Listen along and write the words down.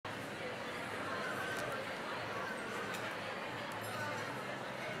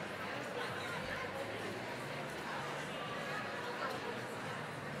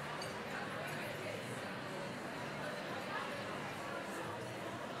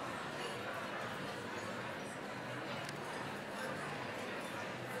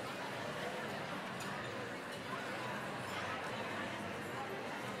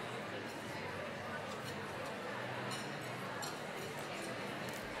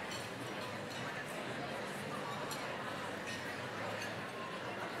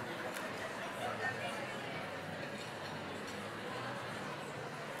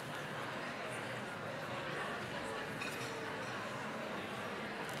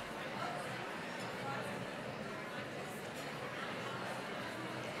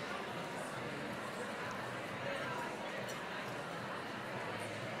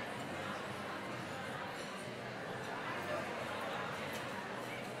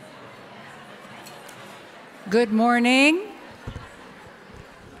Good morning.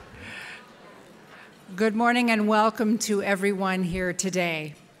 Good morning and welcome to everyone here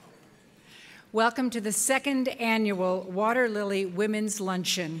today. Welcome to the second annual Water Lily Women's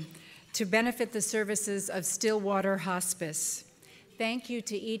Luncheon to benefit the services of Stillwater Hospice. Thank you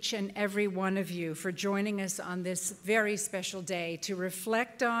to each and every one of you for joining us on this very special day to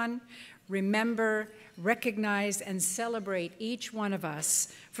reflect on, remember, recognize, and celebrate each one of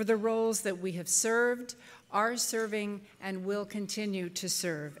us for the roles that we have served, are serving, and will continue to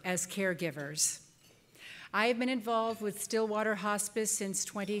serve as caregivers. I have been involved with Stillwater Hospice since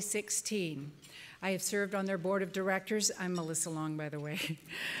 2016. I have served on their board of directors. I'm Melissa Long, by the way.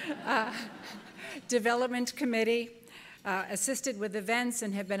 Development committee, assisted with events,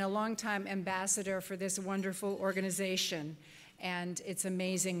 and have been a longtime ambassador for this wonderful organization and its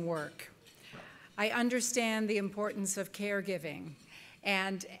amazing work. I understand the importance of caregiving,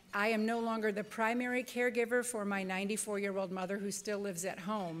 and I am no longer the primary caregiver for my 94-year-old mother who still lives at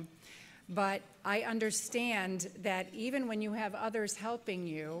home, but I understand that even when you have others helping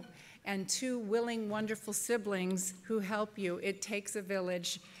you and two willing, wonderful siblings who help you, it takes a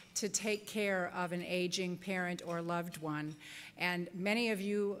village to take care of an aging parent or loved one. And many of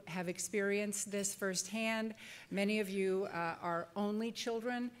you have experienced this firsthand. Many of you are only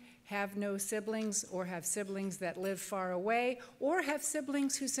children, have no siblings, or have siblings that live far away, or have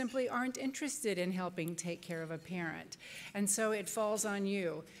siblings who simply aren't interested in helping take care of a parent. And so it falls on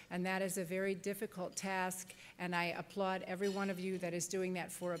you, and that is a very difficult task, and I applaud every one of you that is doing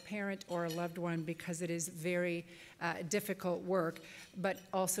that for a parent or a loved one, because it is very difficult work, but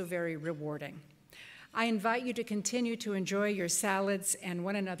also very rewarding. I invite you to continue to enjoy your salads and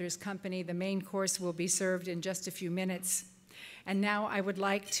one another's company. The main course will be served in just a few minutes. And now I would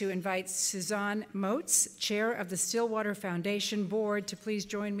like to invite Suzanne Moats, Chair of the Stillwater Foundation Board, to please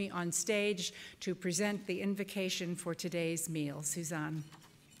join me on stage to present the invocation for today's meal. Suzanne.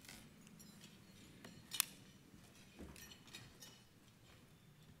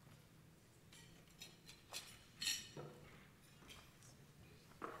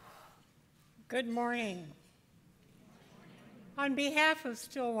 Good morning. On behalf of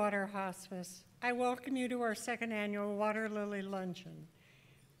Stillwater Hospice, I welcome you to our second annual Water Lily Luncheon.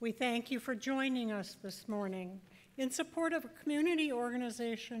 We thank you for joining us this morning in support of a community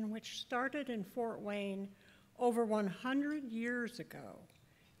organization which started in Fort Wayne over 100 years ago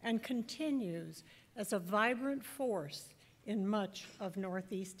and continues as a vibrant force in much of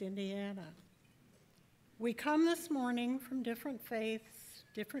Northeast Indiana. We come this morning from different faiths,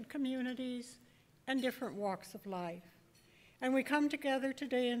 different communities, and different walks of life. And we come together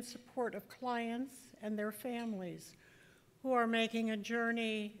today in support of clients and their families who are making a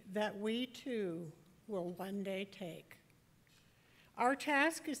journey that we too will one day take. Our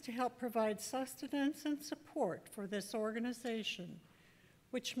task is to help provide sustenance and support for this organization,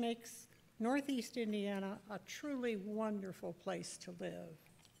 which makes Northeast Indiana a truly wonderful place to live.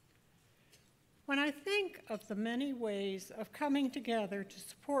 When I think of the many ways of coming together to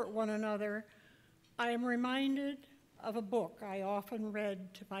support one another, I am reminded of a book I often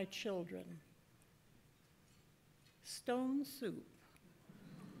read to my children, Stone Soup.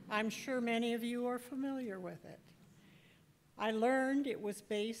 I'm sure many of you are familiar with it. I learned it was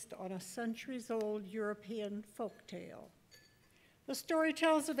based on a centuries-old European folk tale. The story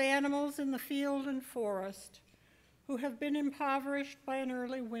tells of animals in the field and forest who have been impoverished by an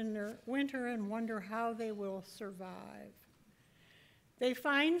early winter and wonder how they will survive. They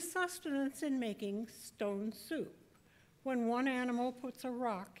find sustenance in making stone soup, when one animal puts a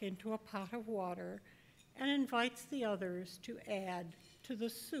rock into a pot of water and invites the others to add to the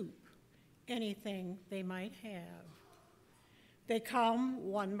soup anything they might have. They come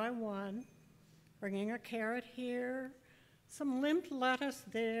one by one, bringing a carrot here, some limp lettuce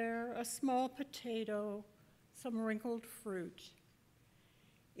there, a small potato, some wrinkled fruit.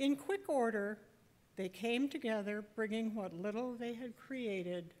 In quick order, they came together, bringing what little they had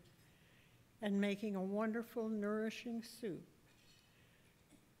created and making a wonderful, nourishing soup.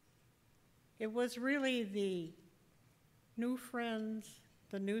 It was really the new friends,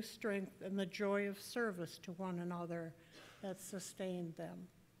 the new strength, and the joy of service to one another that sustained them.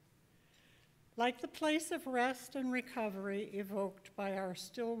 Like the place of rest and recovery evoked by our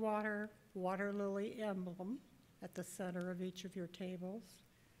Stillwater Water Lily emblem at the center of each of your tables,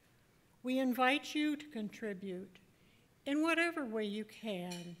 we invite you to contribute in whatever way you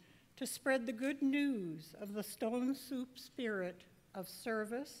can to spread the good news of the stone soup spirit of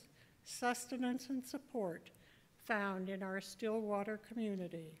service, sustenance, and support found in our Stillwater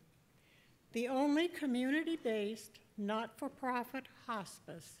community, the only community-based, not-for-profit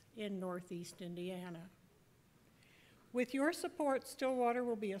hospice in Northeast Indiana. With your support, Stillwater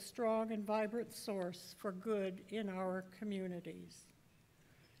will be a strong and vibrant source for good in our communities.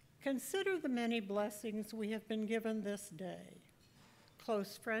 Consider the many blessings we have been given this day: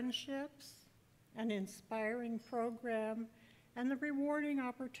 close friendships, an inspiring program, and the rewarding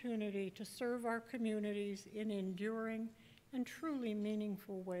opportunity to serve our communities in enduring and truly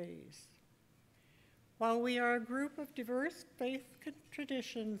meaningful ways. While we are a group of diverse faith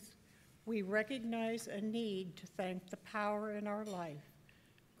traditions, we recognize a need to thank the power in our life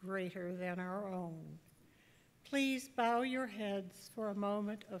greater than our own. Please bow your heads for a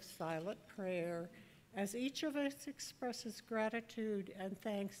moment of silent prayer as each of us expresses gratitude and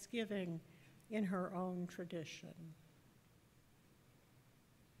thanksgiving in her own tradition.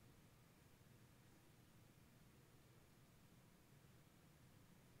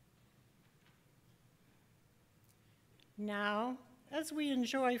 Now, as we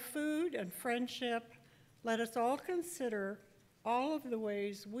enjoy food and friendship, let us all consider all of the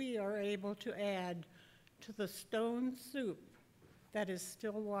ways we are able to add to the stone soup that is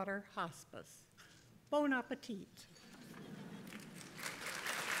Stillwater Hospice. Bon appetit.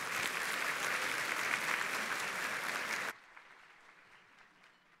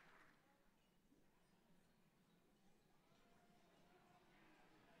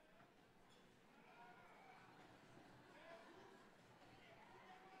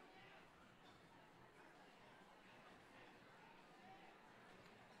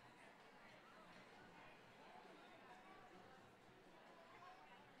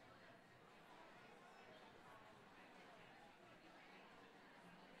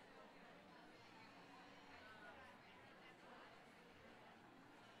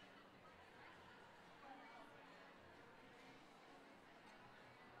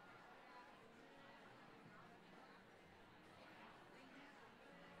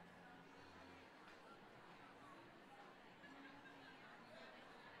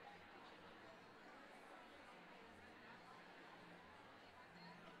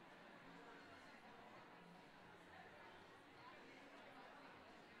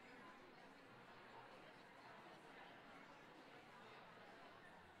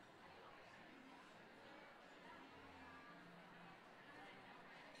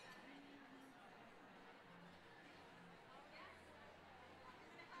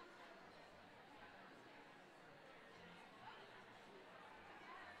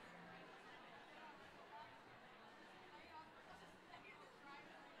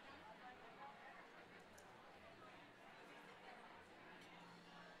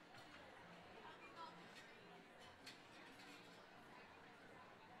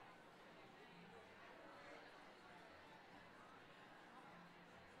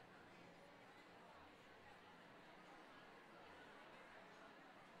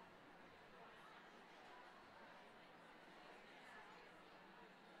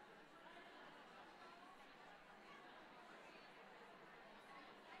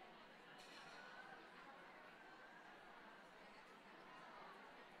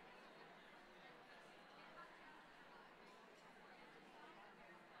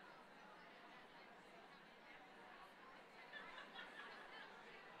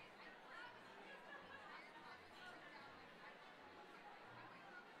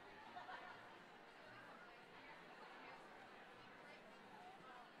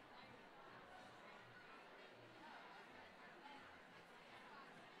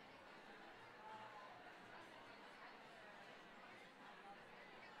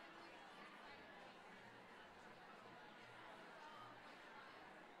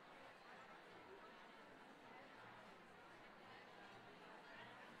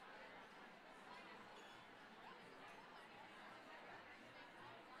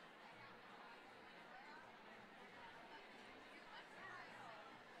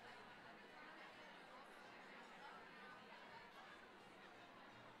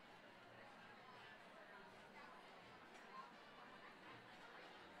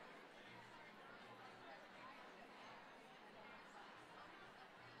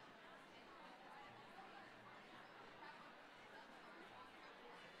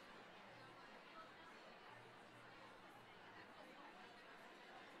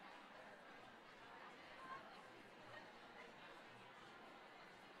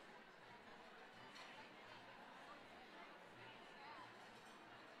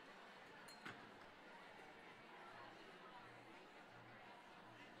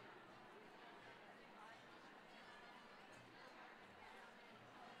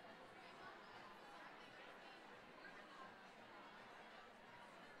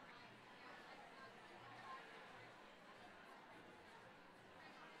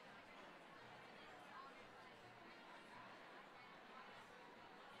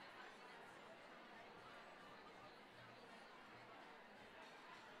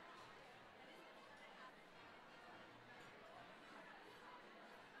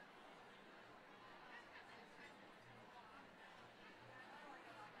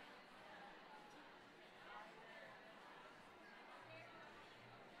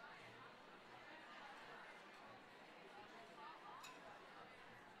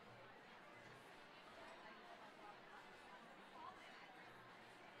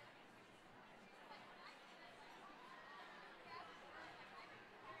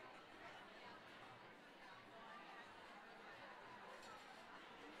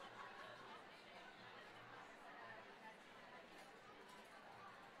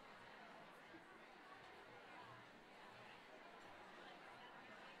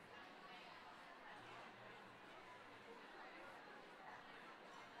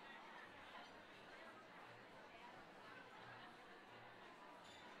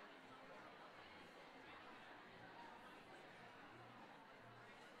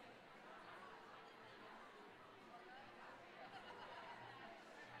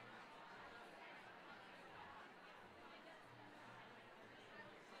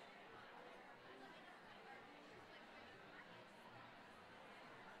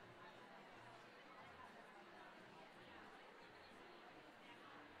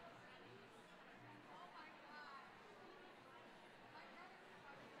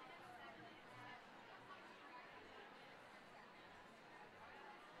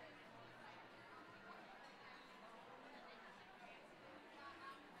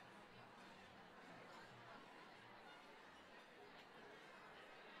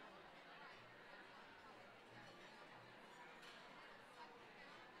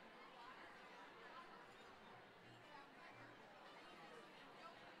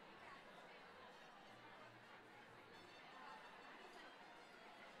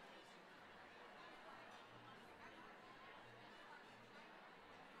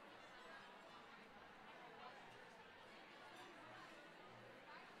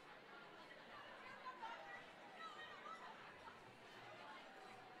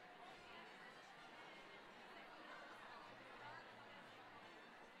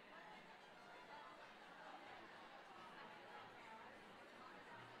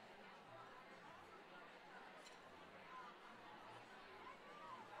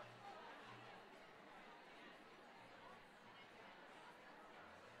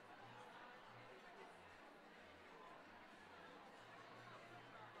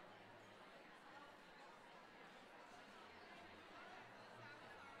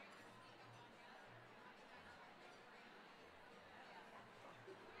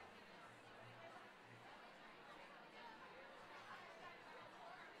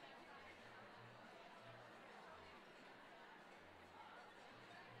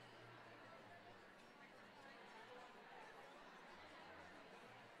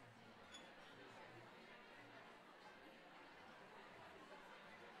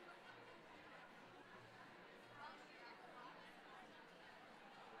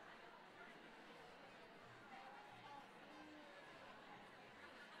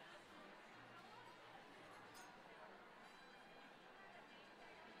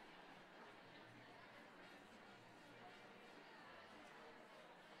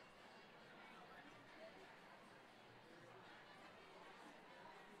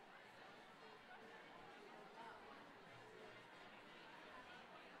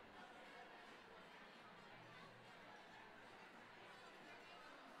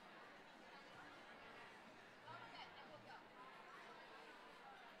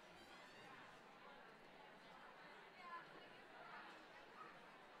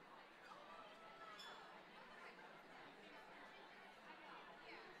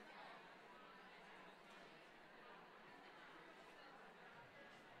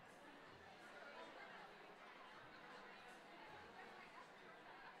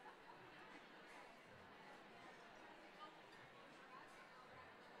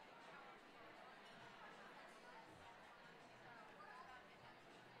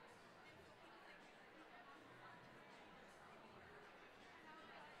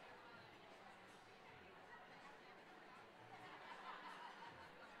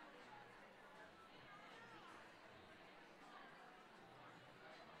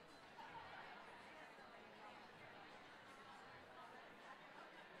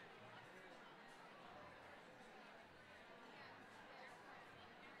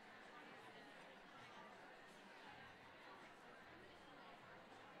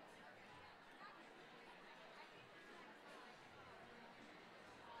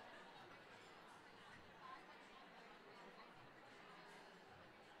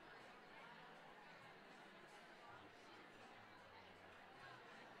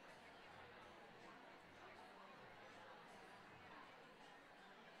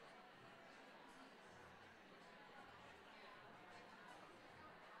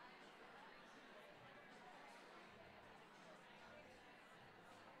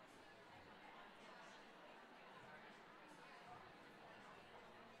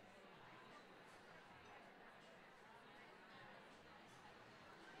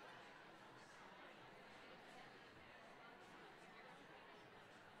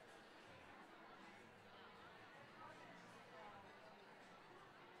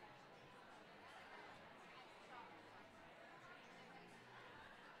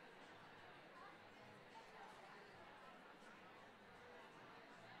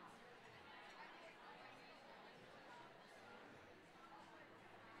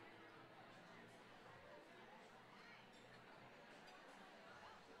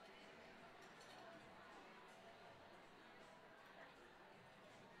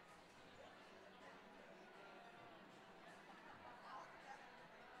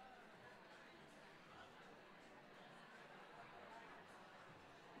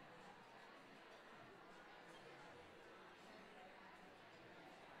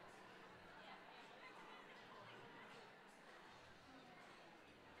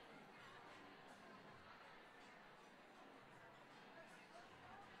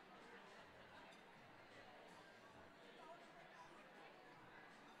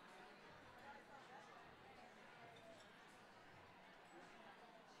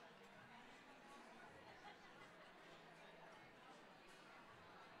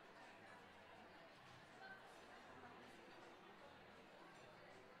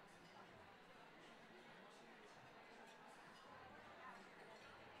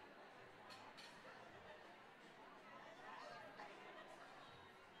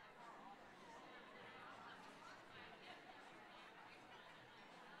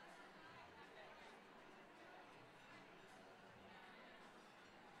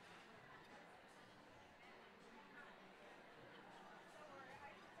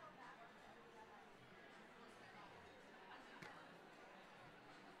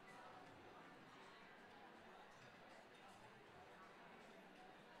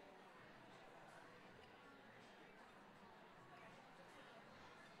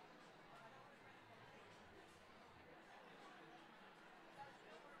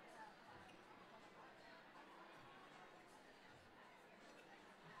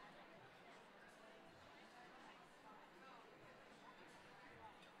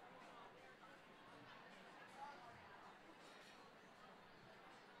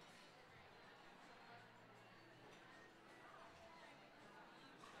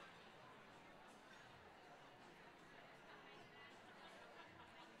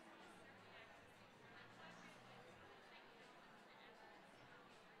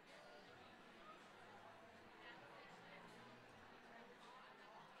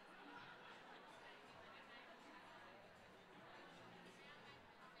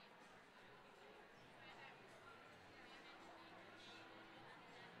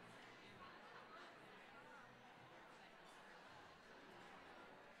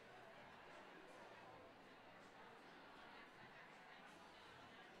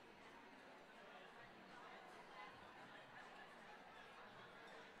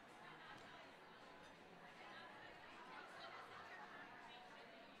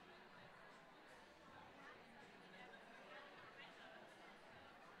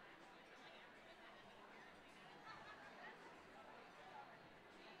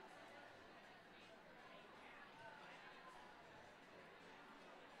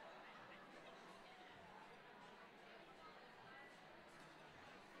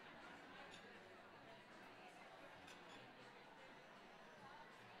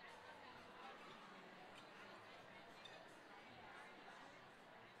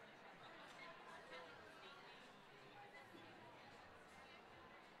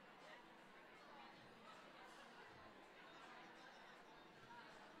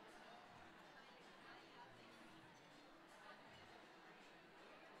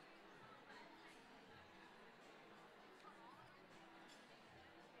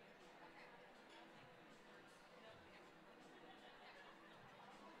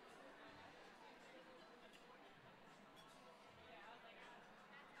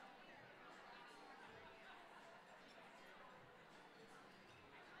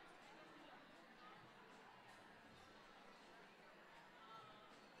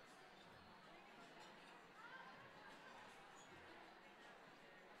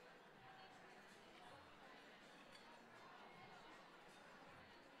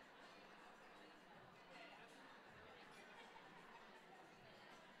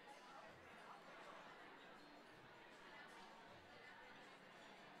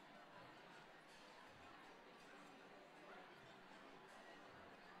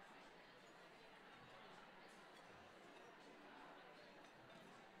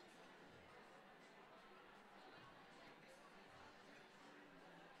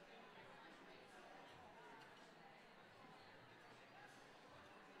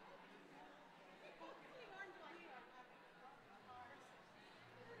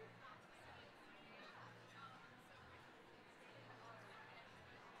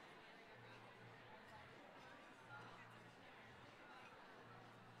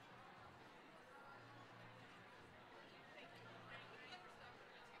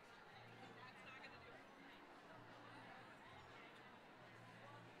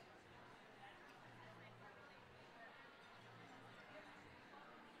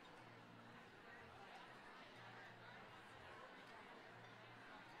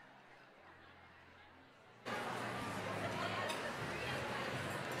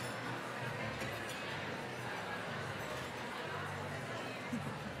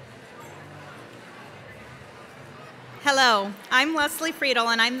 Hello, I'm Leslie Friedel,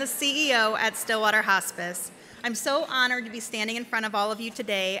 and I'm the CEO at Stillwater Hospice. I'm so honored to be standing in front of all of you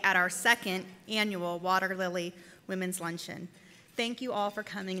today at our second annual Water Lily Women's Luncheon. Thank you all for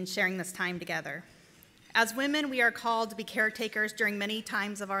coming and sharing this time together. As women, we are called to be caretakers during many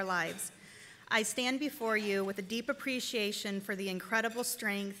times of our lives. I stand before you with a deep appreciation for the incredible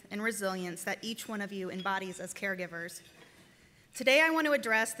strength and resilience that each one of you embodies as caregivers. Today, I want to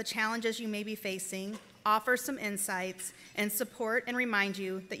address the challenges you may be facing, offer some insights, and support and remind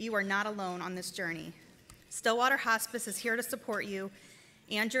you that you are not alone on this journey. Stillwater Hospice is here to support you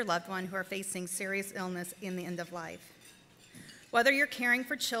and your loved one who are facing serious illness in the end of life. Whether you're caring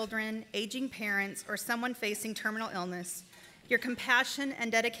for children, aging parents, or someone facing terminal illness, your compassion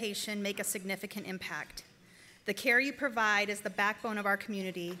and dedication make a significant impact. The care you provide is the backbone of our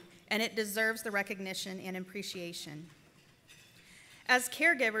community, and it deserves the recognition and appreciation. As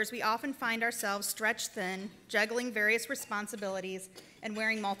caregivers, we often find ourselves stretched thin, juggling various responsibilities and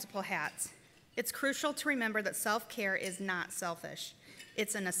wearing multiple hats. It's crucial to remember that self-care is not selfish.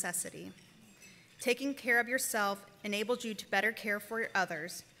 It's a necessity. Taking care of yourself enables you to better care for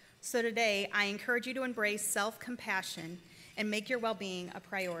others. So today, I encourage you to embrace self-compassion and make your well-being a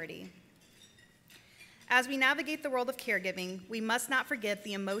priority. As we navigate the world of caregiving, we must not forget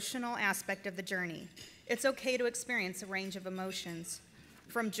the emotional aspect of the journey. It's okay to experience a range of emotions,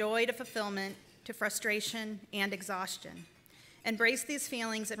 from joy to fulfillment to frustration and exhaustion. Embrace these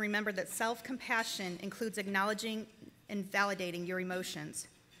feelings and remember that self-compassion includes acknowledging and validating your emotions.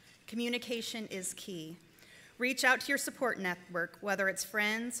 Communication is key. Reach out to your support network, whether it's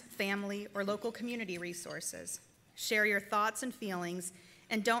friends, family, or local community resources. Share your thoughts and feelings,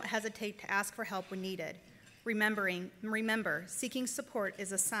 and don't hesitate to ask for help when needed. Remember, seeking support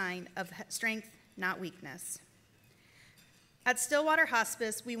is a sign of strength, not weakness. At Stillwater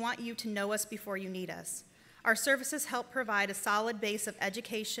Hospice, we want you to know us before you need us. Our services help provide a solid base of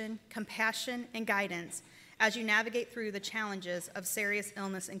education, compassion, and guidance as you navigate through the challenges of serious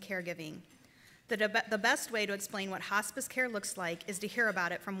illness and caregiving. The best way to explain what hospice care looks like is to hear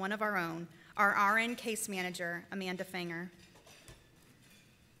about it from one of our own, our RN case manager, Amanda Fanger.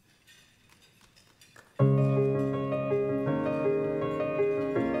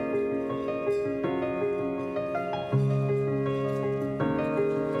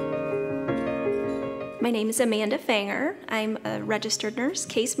 My name is Amanda Fanger. I'm a registered nurse,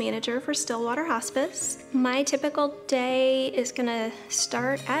 case manager for Stillwater Hospice. My typical day is gonna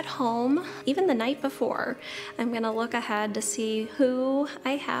start at home, even the night before. I'm gonna look ahead to see who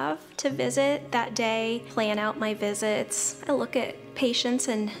I have to visit that day, plan out my visits. I look at patients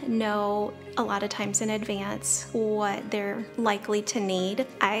and know a lot of times in advance what they're likely to need.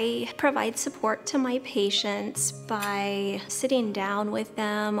 I provide support to my patients by sitting down with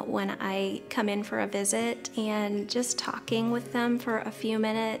them when I come in for a visit and just talking with them for a few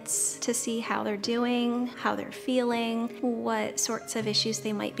minutes to see how they're doing, how they're feeling, what sorts of issues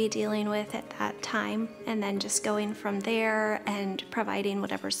they might be dealing with at that time, and then just going from there and providing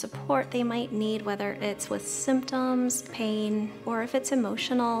whatever support they might need, whether it's with symptoms, pain, or if it's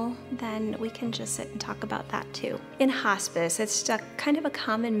emotional, then we can just sit and talk about that too. In hospice, it's a kind of a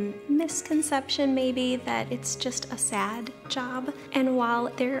common misconception maybe that it's just a sad job. And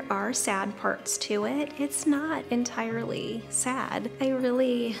while there are sad parts to it, it's not entirely sad. I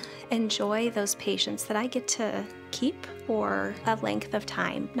really enjoy those patients that I get to keep for a length of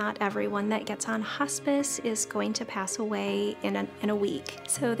time. Not everyone that gets on hospice is going to pass away in a week.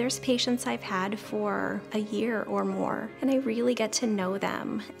 So there's patients I've had for a year or more, and I really get to know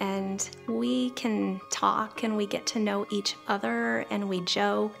them, and we can talk and we get to know each other and we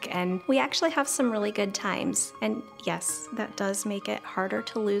joke and we actually have some really good times. And yes, that does make it harder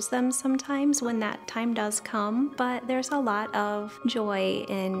to lose them sometimes when that time does come, but there's a lot of joy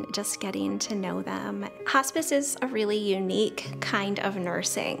in just getting to know them. Hospice is a really unique kind of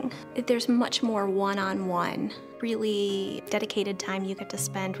nursing. There's much more one-on-one, really dedicated time you get to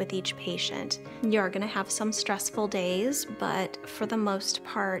spend with each patient. You're gonna have some stressful days, but for the most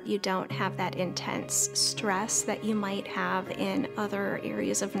part, you don't have that intense stress that you might have in other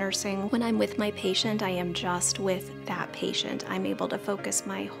areas of nursing. When I'm with my patient, I am just with that patient. I'm able to focus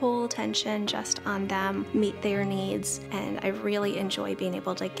my whole attention just on them, meet their needs, and I really enjoy being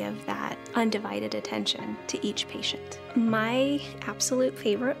able to give that undivided attention to each patient. My absolute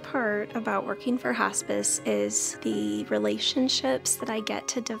favorite part about working for hospice is the relationships that I get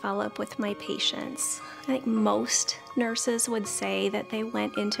to develop with my patients. I think most nurses would say that they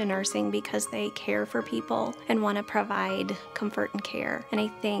went into nursing because they care for people and want to provide comfort and care. And I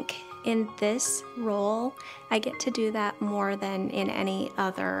think In this role, I get to do that more than in any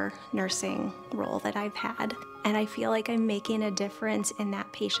other nursing role that I've had. And I feel like I'm making a difference in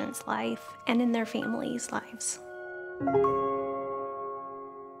that patient's life and in their families' lives.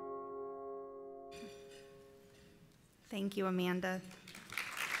 Thank you, Amanda.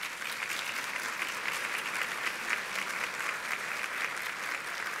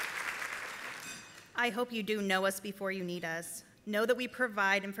 I hope you do know us before you need us. Know that we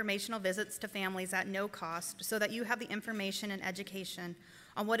provide informational visits to families at no cost so that you have the information and education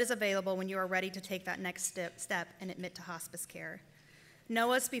on what is available when you are ready to take that next step and admit to hospice care.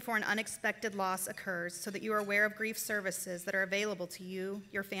 Know us before an unexpected loss occurs so that you are aware of grief services that are available to you,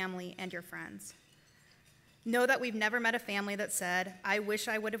 your family, and your friends. Know that we've never met a family that said, "I wish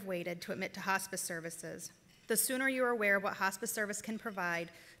I would have waited to admit to hospice services." The sooner you are aware of what hospice service can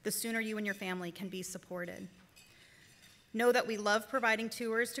provide, the sooner you and your family can be supported. Know that we love providing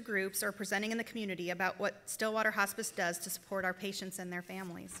tours to groups or presenting in the community about what Stillwater Hospice does to support our patients and their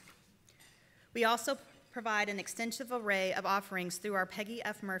families. We also provide an extensive array of offerings through our Peggy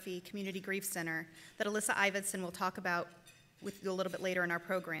F. Murphy Community Grief Center that Alyssa Ivinson will talk about with you a little bit later in our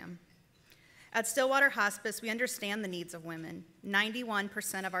program. At Stillwater Hospice, we understand the needs of women.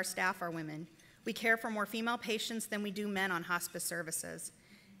 91% of our staff are women. We care for more female patients than we do men on hospice services.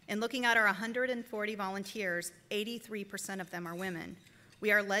 And looking at our 140 volunteers, 83% of them are women.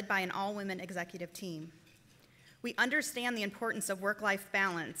 We are led by an all-women executive team. We understand the importance of work-life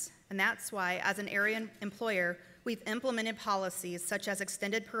balance, and that's why, as an area employer, we've implemented policies such as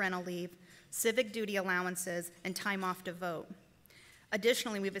extended parental leave, civic duty allowances, and time off to vote.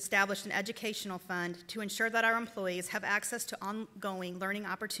 Additionally, we've established an educational fund to ensure that our employees have access to ongoing learning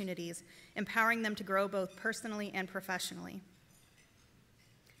opportunities, empowering them to grow both personally and professionally.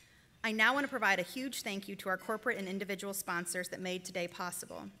 I now want to provide a huge thank you to our corporate and individual sponsors that made today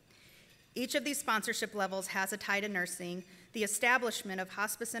possible. Each of these sponsorship levels has a tie to nursing, the establishment of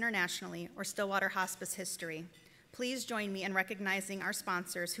hospice internationally, or Stillwater Hospice history. Please join me in recognizing our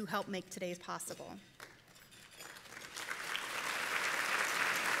sponsors who helped make today possible.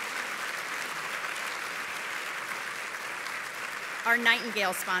 Our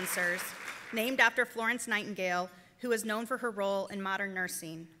Nightingale sponsors, named after Florence Nightingale, who is known for her role in modern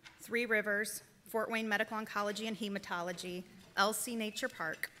nursing. Three Rivers, Fort Wayne Medical Oncology and Hematology, LC Nature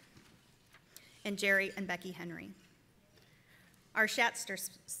Park, and Jerry and Becky Henry. Our Schatzter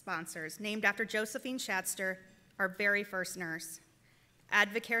sponsors, named after Josephine Schatzter, our very first nurse.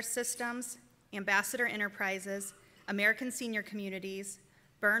 Advocare Systems, Ambassador Enterprises, American Senior Communities,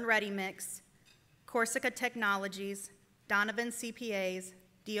 Burn Ready Mix, Corsica Technologies, Donovan CPAs,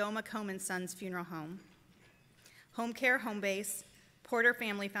 Dioma Coleman Sons Funeral Home. Home Care Home Base, Porter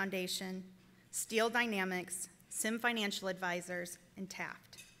Family Foundation, Steel Dynamics, Sim Financial Advisors, and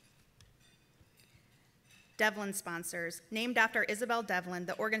Taft. Devlin sponsors, named after Isabel Devlin,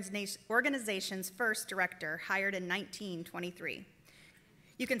 the organization's first director, hired in 1923.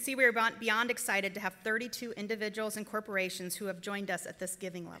 You can see we are beyond excited to have 32 individuals and corporations who have joined us at this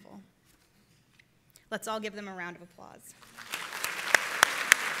giving level. Let's all give them a round of applause.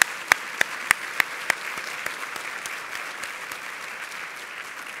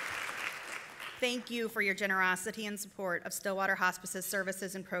 Thank you for your generosity and support of Stillwater Hospice's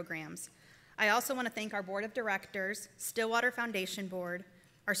services and programs. I also want to thank our board of directors, Stillwater Foundation Board,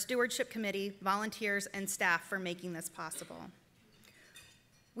 our stewardship committee, volunteers, and staff for making this possible.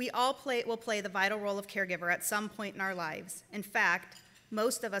 We all will play the vital role of caregiver at some point in our lives. In fact,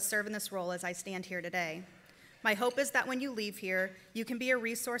 most of us serve in this role as I stand here today. My hope is that when you leave here, you can be a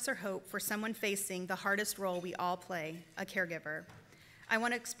resource or hope for someone facing the hardest role we all play, a caregiver. I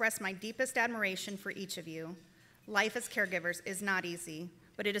want to express my deepest admiration for each of you. Life as caregivers is not easy,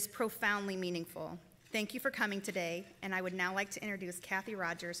 but it is profoundly meaningful. Thank you for coming today, and I would now like to introduce Kathy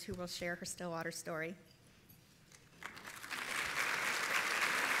Rogers, who will share her Stillwater story.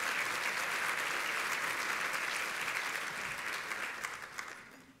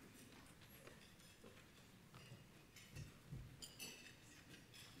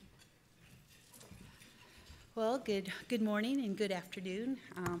 Well, good morning and good afternoon.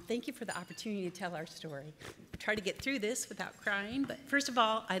 Thank you for the opportunity to tell our story. I'll try to get through this without crying, but first of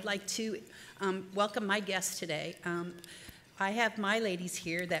all, I'd like to welcome my guests today. I have my ladies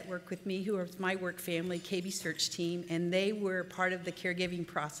here that work with me, who are my work family, KB Search Team, and they were part of the caregiving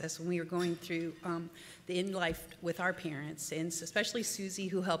process when we were going through the in life with our parents, and especially Susie,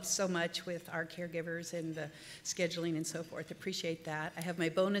 who helps so much with our caregivers and the scheduling and so forth. Appreciate that. I have my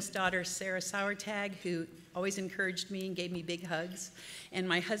bonus daughter, Sarah Sauertag, who always encouraged me and gave me big hugs, and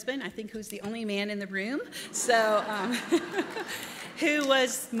my husband, I think, who's the only man in the room. So, who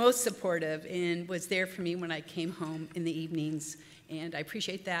was most supportive and was there for me when I came home in the evenings. And I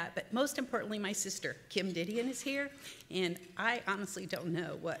appreciate that. But most importantly, my sister, Kim Didion, is here. And I honestly don't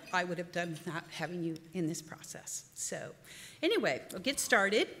know what I would have done without having you in this process. So anyway, we'll get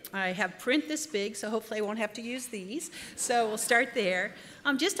started. I have print this big, so hopefully I won't have to use these. So we'll start there.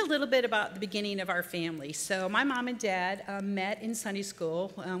 Just a little bit about the beginning of our family. So my mom and dad met in Sunday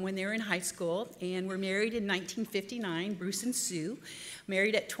school when they were in high school, and were married in 1959, Bruce and Sue,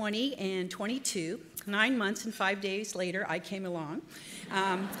 married at 20 and 22. 9 months and 5 days later, I came along.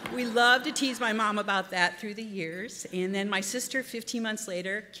 We loved to tease my mom about that through the years. And then my sister, 15 months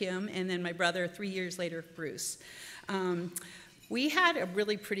later, Kim, and then my brother, 3 years later, Bruce. We had a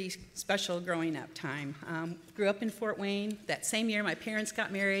really pretty special growing up time. Grew up in Fort Wayne. That same year my parents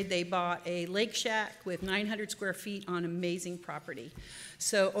got married, they bought a lake shack with 900 square feet on amazing property.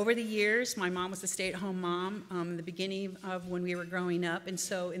 So over the years, my mom was a stay-at-home mom in the beginning of when we were growing up. And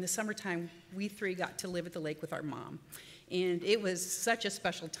so in the summertime, we three got to live at the lake with our mom. And it was such a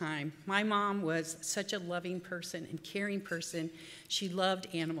special time. My mom was such a loving person and caring person. She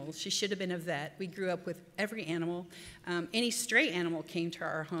loved animals. She should have been a vet. We grew up with every animal. Any stray animal came to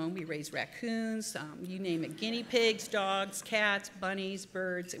our home. We raised raccoons, you name it, guinea pigs, dogs, cats, bunnies,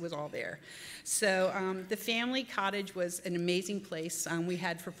 birds, it was all there. So the family cottage was an amazing place we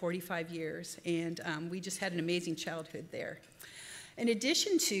had for 45 years, and we just had an amazing childhood there. In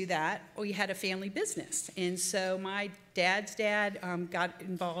addition to that, we had a family business, and so my dad's dad got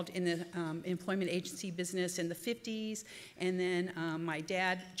involved in the employment agency business in the 50s, and then my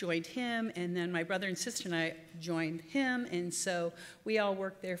dad joined him, and then my brother and sister and I joined him, and so we all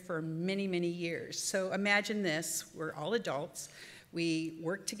worked there for many, many years. So imagine this, we're all adults, we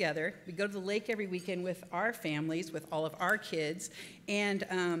work together, we go to the lake every weekend with our families, with all of our kids,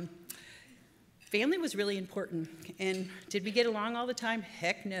 and family was really important. And did we get along all the time?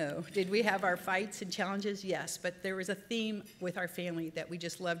 Heck no. Did we have our fights and challenges? Yes. But there was a theme with our family that we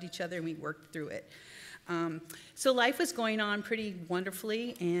just loved each other and we worked through it. So life was going on pretty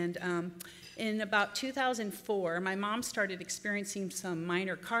wonderfully. And in about 2004, my mom started experiencing some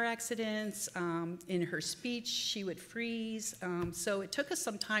minor car accidents. In her speech, she would freeze. So it took us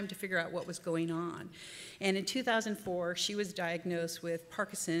some time to figure out what was going on. And in 2004, she was diagnosed with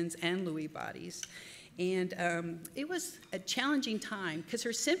Parkinson's and Lewy bodies. And it was a challenging time because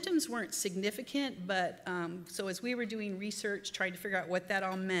her symptoms weren't significant, but so as we were doing research, trying to figure out what that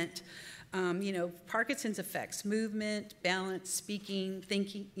all meant, you know, Parkinson's affects movement, balance, speaking,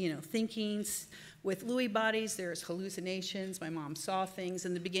 thinking, thinking. With Lewy bodies, there's hallucinations. My mom saw things.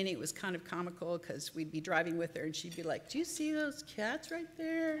 In the beginning, it was kind of comical because we'd be driving with her and she'd be like, "Do you see those cats right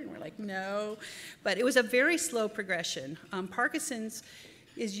there?" And we're like, "No." But it was a very slow progression. Parkinson's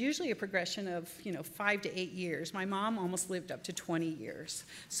is usually a progression of 5 to 8 years. My mom almost lived up to 20 years.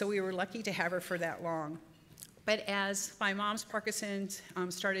 So we were lucky to have her for that long. But as my mom's Parkinson's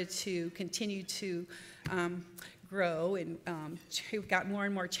started to continue to grow and it got more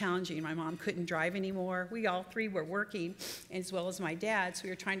and more challenging. My mom couldn't drive anymore. We all three were working, as well as my dad, so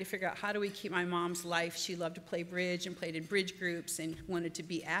we were trying to figure out how do we keep my mom's life. She loved to play bridge and played in bridge groups and wanted to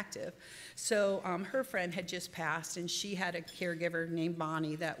be active. So her friend had just passed, and she had a caregiver named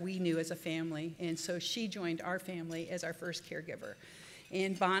Bonnie that we knew as a family, and so she joined our family as our first caregiver.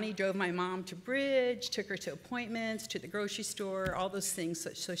 And Bonnie drove my mom to bridge, took her to appointments, to the grocery store, all those things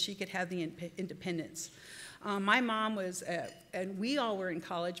so she could have the independence. My mom was, and we all were in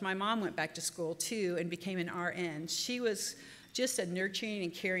college. My mom went back to school too and became an RN. She was just a nurturing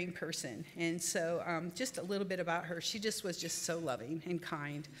and caring person. And so just a little bit about her. She just was just so loving and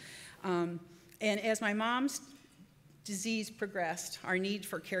kind. And as my mom's disease progressed, our need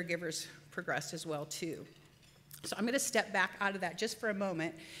for caregivers progressed as well too. So I'm going to step back out of that just for a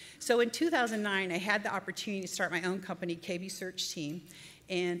moment. So in 2009, I had the opportunity to start my own company, KB Search Team,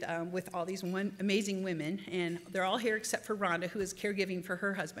 and with all these amazing women, and they're all here except for Rhonda, who is caregiving for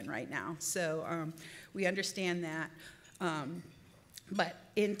her husband right now. So we understand that. But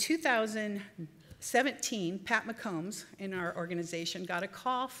in 2017, Pat McCombs in our organization got a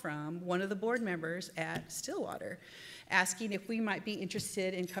call from one of the board members at Stillwater asking if we might be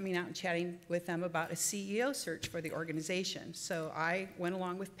interested in coming out and chatting with them about a CEO search for the organization. So I went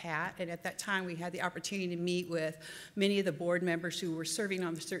along with Pat, and at that time we had the opportunity to meet with many of the board members who were serving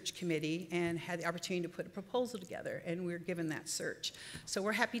on the search committee and had the opportunity to put a proposal together, and we were given that search. So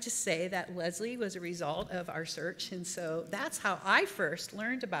we're happy to say that Leslie was a result of our search, and so that's how I first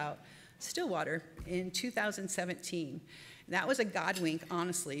learned about Stillwater in 2017. That was a God wink,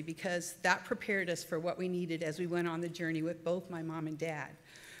 honestly, because that prepared us for what we needed as we went on the journey with both my mom and dad.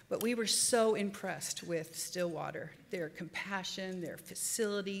 But we were so impressed with Stillwater, their compassion, their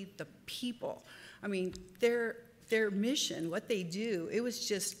facility, the people. I mean, their mission, what they do, it was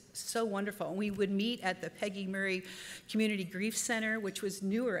just so wonderful. And we would meet at the Peggy Murray Community Grief Center, which was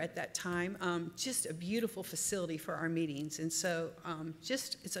newer at that time, just a beautiful facility for our meetings. And so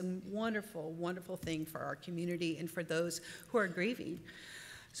it's a wonderful, wonderful thing for our community and for those who are grieving.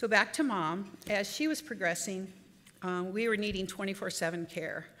 So back to Mom, as she was progressing, we were needing 24/7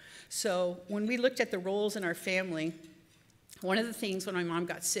 care. So when we looked at the roles in our family, one of the things when my mom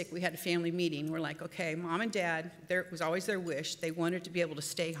got sick, we had a family meeting. We're like, okay, Mom and Dad, it was always their wish. They wanted to be able to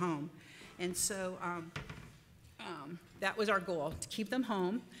stay home. And so that was our goal, to keep them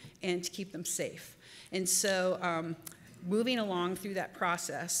home and to keep them safe. And so moving along through that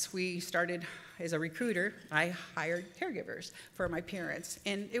process, we started, as a recruiter, I hired caregivers for my parents.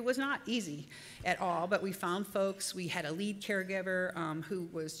 And it was not easy at all, but we found folks. We had a lead caregiver who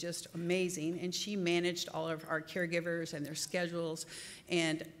was just amazing, and she managed all of our caregivers and their schedules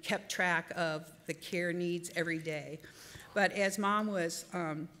and kept track of the care needs every day. But as Mom was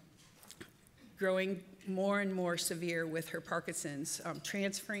growing more and more severe with her Parkinson's,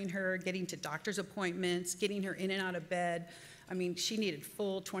 transferring her, getting to doctor's appointments, getting her in and out of bed, I mean, she needed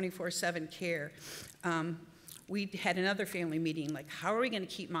full 24/7 care. We had another family meeting, like, how are we going to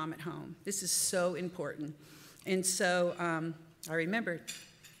keep Mom at home? This is so important. And so I remembered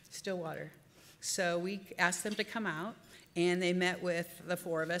Stillwater. So we asked them to come out, and they met with the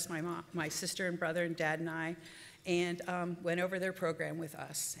four of us, my mom, my sister and brother and Dad and I, and went over their program with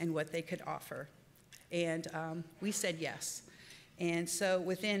us and what they could offer. And we said yes. And so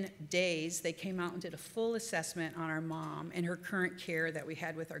within days, they came out and did a full assessment on our mom and her current care that we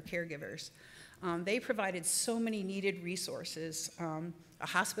had with our caregivers. They provided so many needed resources, a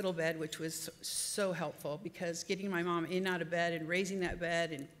hospital bed, which was so helpful because getting my mom in and out of bed and raising that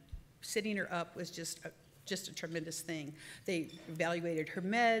bed and sitting her up was just a tremendous thing. They evaluated her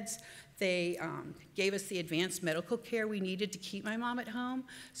meds. They gave us the advanced medical care we needed to keep my mom at home.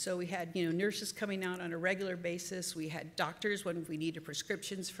 So we had, nurses coming out on a regular basis. We had doctors when we needed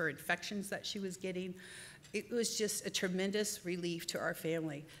prescriptions for infections that she was getting. It was just a tremendous relief to our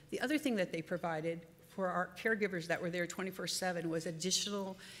family. The other thing that they provided for our caregivers that were there 24/7 was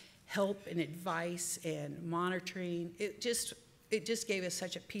additional help and advice and monitoring. It just gave us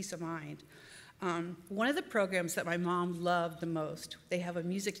such a peace of mind. One of the programs that my mom loved the most, they have a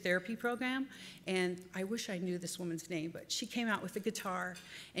music therapy program, and I wish I knew this woman's name, but she came out with a guitar,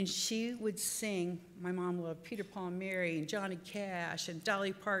 and she would sing. My mom loved Peter, Paul, and Mary, and Johnny Cash, and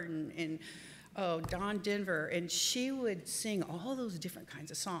Dolly Parton, and Don Denver, and she would sing all those different kinds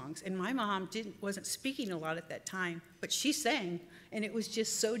of songs. And my mom wasn't speaking a lot at that time, but she sang, and it was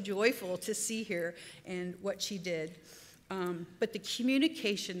just so joyful to see her and what she did. But the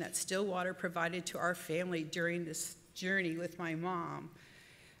communication that Stillwater provided to our family during this journey with my mom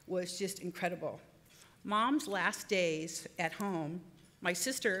was just incredible. Mom's last days at home, my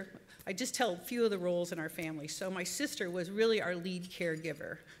sister, I just tell a few of the roles in our family. So my sister was really our lead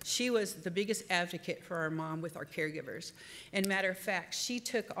caregiver. She was the biggest advocate for our mom with our caregivers. And matter of fact, she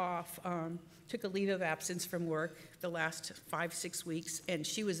took a leave of absence from work the last 5-6 weeks, and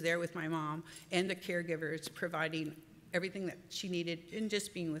she was there with my mom and the caregivers providing everything that she needed and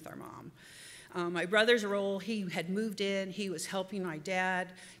just being with our mom. My brother's role, he had moved in, he was helping my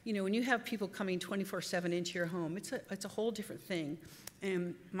dad. When you have people coming 24/7 into your home, it's a whole different thing.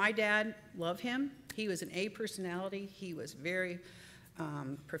 And my dad, loved him. He was an A personality. He was very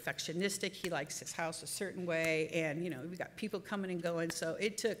perfectionistic. He likes his house a certain way, and we got people coming and going, so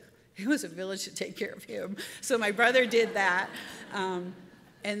it was a village to take care of him. So my brother did that. And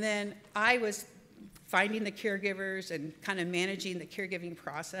then I was finding the caregivers and kind of managing the caregiving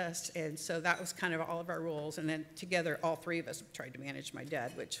process. And so that was kind of all of our roles. And then together, all three of us tried to manage my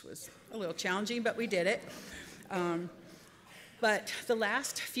dad, which was a little challenging, but we did it. But the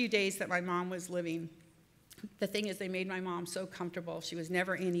last few days that my mom was living, the thing is, they made my mom so comfortable. She was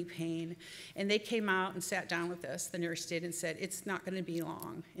never in any pain. And they came out and sat down with us, the nurse did, and said, it's not going to be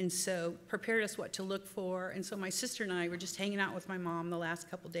long. And so prepared us what to look for. And so my sister and I were just hanging out with my mom the last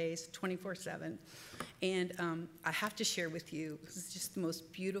couple days, 24/7. And I have to share with you, this is just the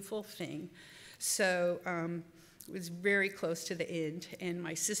most beautiful thing. So it was very close to the end. And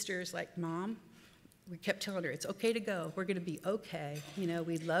my sister's like, Mom, we kept telling her, it's okay to go. We're going to be okay.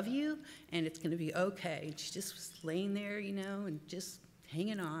 We love you, and it's going to be okay. And she just was laying there, and just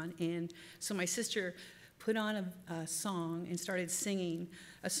hanging on. And so my sister put on a song and started singing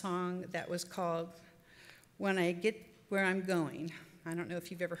a song that was called When I Get Where I'm Going. I don't know if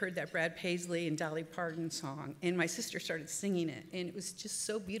you've ever heard that Brad Paisley and Dolly Parton song. And my sister started singing it, and it was just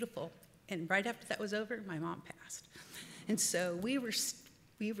so beautiful. And right after that was over, my mom passed. And so we were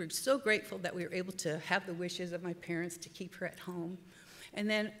so grateful that we were able to have the wishes of my parents to keep her at home. And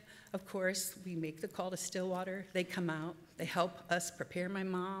then, of course, we make the call to Stillwater. They come out. They help us prepare my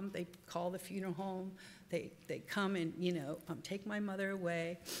mom. They call the funeral home. They come and, take my mother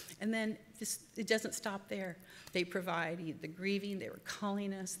away. And then it doesn't stop there. They provide the grieving. They were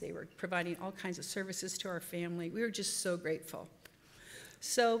calling us. They were providing all kinds of services to our family. We were just so grateful.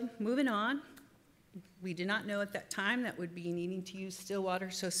 So moving on, we did not know at that time that we'd be needing to use Stillwater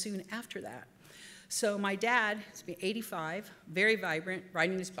so soon after that. So my dad is 85, very vibrant,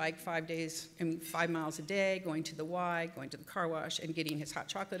 riding his bike 5 miles a day, going to the Y, going to the car wash, and getting his hot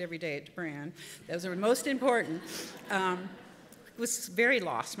chocolate every day at Brand. Those are most important. Was very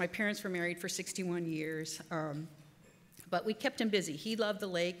lost. My parents were married for 61 years, but we kept him busy. He loved the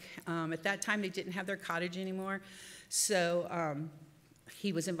lake. At that time, they didn't have their cottage anymore, so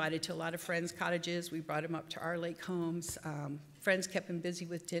he was invited to a lot of friends' cottages. We brought him up to our lake homes. Friends kept him busy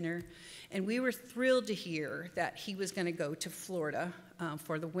with dinner. And we were thrilled to hear that he was going to go to Florida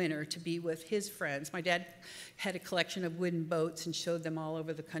for the winter to be with his friends. My dad had a collection of wooden boats and showed them all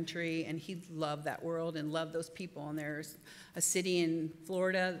over the country, and he loved that world and loved those people. And there's a city in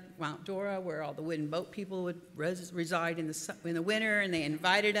Florida, Mount Dora, where all the wooden boat people would reside in the winter, and they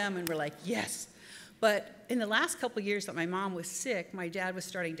invited him, and we're like, yes. But in the last couple of years that my mom was sick, my dad was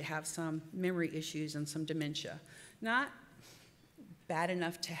starting to have some memory issues and some dementia. Not bad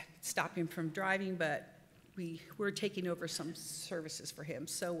enough to stop him from driving, but we were taking over some services for him.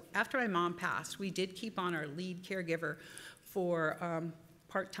 So after my mom passed, we did keep on our lead caregiver for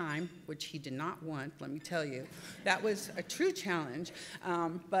part-time, which he did not want, let me tell you. That was a true challenge.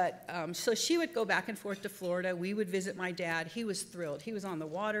 So she would go back and forth to Florida. We would visit my dad. He was thrilled. He was on the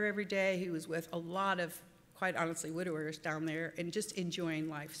water every day. He was with a lot of, quite honestly, widowers down there and just enjoying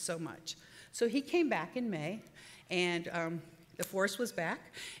life so much. So he came back in May, and the force was back,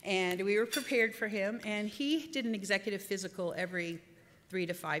 and we were prepared for him, and he did an executive physical every 3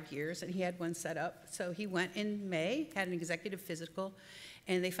 to 5 years, and he had one set up. So he went in May, had an executive physical,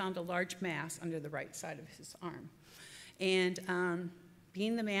 and they found a large mass under the right side of his arm. And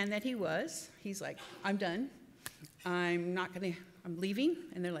being the man that he was, he's like, I'm done. I'm leaving.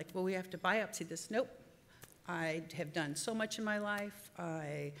 And they're like, well, we have to biopsy this. Nope. I have done so much in my life.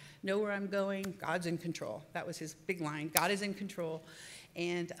 I know where I'm going. God's in control. That was his big line. God is in control.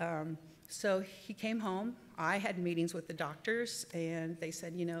 And so he came home. I had meetings with the doctors, and they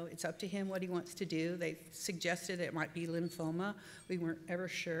said, it's up to him what he wants to do. They suggested it might be lymphoma. We weren't ever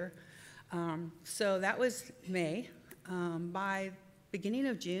sure. So that was May. By beginning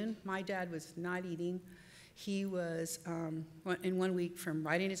of June, my dad was not eating. He was, in 1 week, from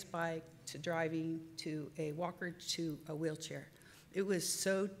riding his bike to driving to a walker to a wheelchair. It was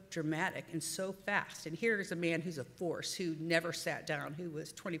so dramatic and so fast. And here is a man who's a force, who never sat down, who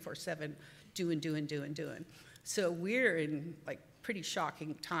was 24/7 doing. So we're in pretty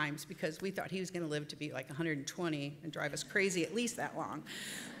shocking times, because we thought he was going to live to be 120 and drive us crazy at least that long.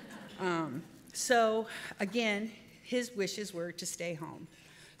 So again, his wishes were to stay home.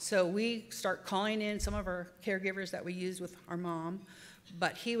 So we start calling in some of our caregivers that we use with our mom,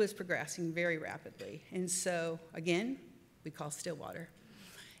 but he was progressing very rapidly. And so again, we call Stillwater.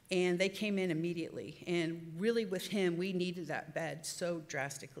 And they came in immediately. And really with him, we needed that bed so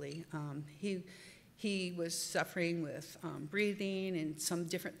drastically. He was suffering with breathing and some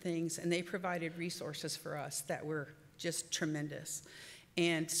different things, and they provided resources for us that were just tremendous,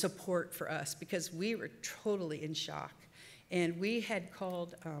 and support for us, because we were totally in shock. And we had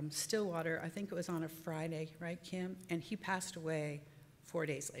called Stillwater, I think it was on a Friday, right, Kim? And he passed away 4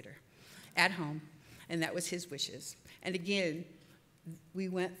 days later at home, and that was his wishes. And again, we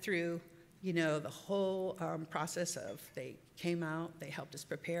went through, the whole process of, they came out, they helped us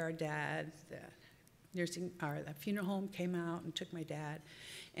prepare our dad, the funeral home came out and took my dad.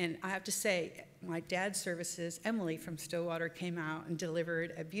 And I have to say, my dad's services, Emily from Stillwater, came out and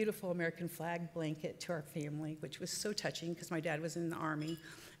delivered a beautiful American flag blanket to our family, which was so touching, because my dad was in the Army,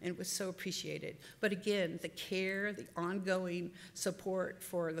 and it was so appreciated. But again, the care, the ongoing support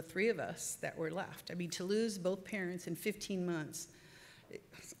for the three of us that were left. I mean, to lose both parents in 15 months,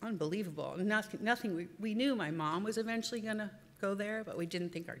 it's unbelievable. Nothing. We knew my mom was eventually going to go there, but we didn't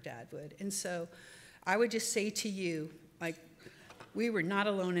think our dad would. And so I would just say to you, we were not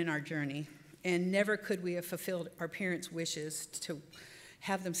alone in our journey, and never could we have fulfilled our parents' wishes to,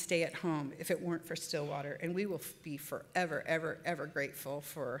 have them stay at home if it weren't for Stillwater. And we will be forever, ever, ever grateful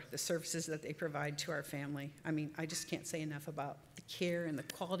for the services that they provide to our family. I mean, I just can't say enough about the care and the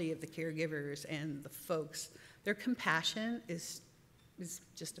quality of the caregivers and the folks. Their compassion is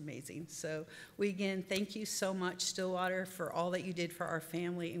just amazing. So we again thank you so much, Stillwater, for all that you did for our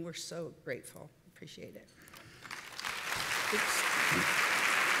family, and we're so grateful. Appreciate it. Oops.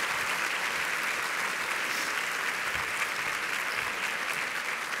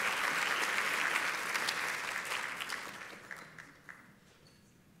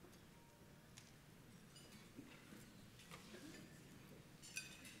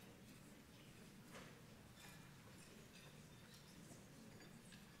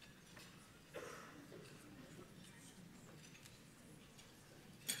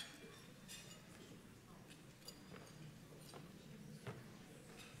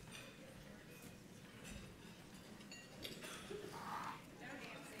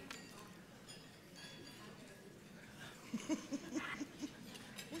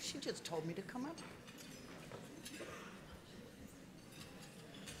 She just told me to come up.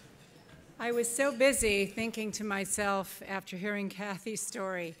 I was so busy thinking to myself after hearing Kathy's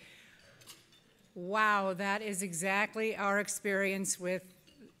story, wow, that is exactly our experience with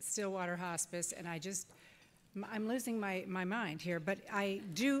Stillwater Hospice, and I'm losing my mind here, but I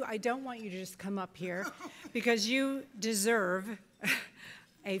don't want you to just come up here because you deserve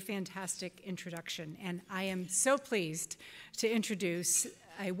a fantastic introduction, and I am so pleased to introduce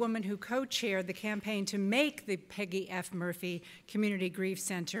a woman who co-chaired the campaign to make the Peggy F. Murphy Community Grief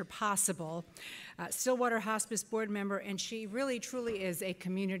Center possible, Stillwater Hospice board member, and she really truly is a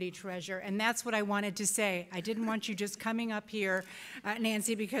community treasure, and that's what I wanted to say. I didn't want you just coming up here,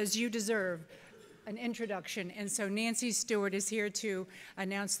 Nancy, because you deserve an introduction, and so Nancy Stewart is here to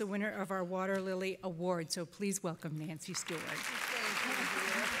announce the winner of our Water Lily Award, so please welcome Nancy Stewart.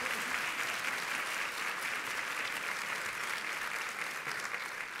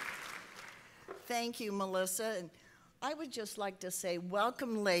 Thank you, Melissa. And I would just like to say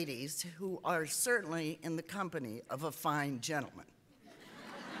welcome, ladies, who are certainly in the company of a fine gentleman.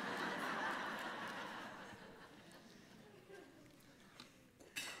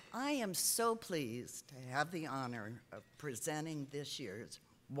 I am so pleased to have the honor of presenting this year's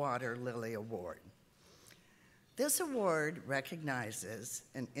Water Lily Award. This award recognizes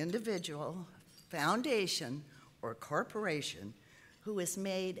an individual, foundation, or corporation who has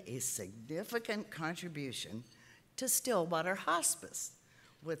made a significant contribution to Stillwater Hospice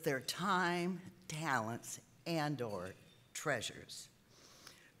with their time, talents, and/or treasures.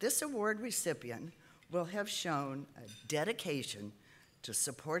 This award recipient will have shown a dedication to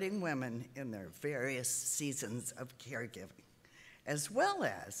supporting women in their various seasons of caregiving, as well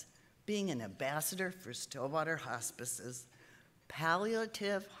as being an ambassador for Stillwater Hospice's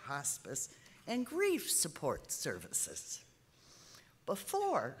palliative hospice and grief support services.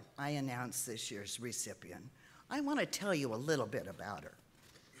 Before I announce this year's recipient, I want to tell you a little bit about her.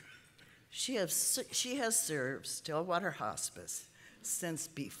 She has served Stillwater Hospice since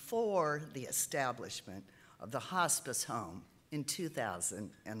before the establishment of the hospice home in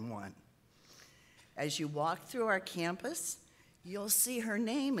 2001. As you walk through our campus, you'll see her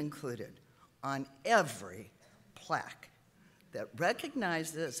name included on every plaque that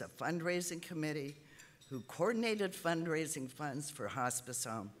recognizes a fundraising committee who coordinated fundraising funds for hospice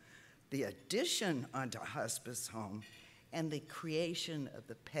home, the addition onto hospice home, and the creation of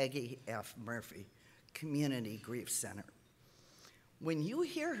the Peggy F. Murphy Community Grief Center. When you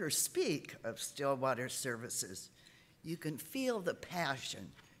hear her speak of Stillwater services, you can feel the passion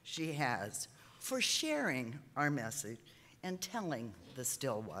she has for sharing our message and telling the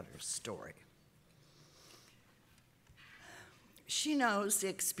Stillwater story. She knows the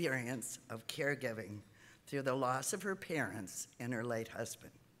experience of caregiving through the loss of her parents and her late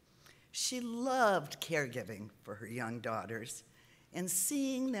husband. She loved caregiving for her young daughters and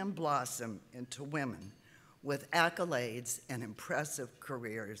seeing them blossom into women with accolades and impressive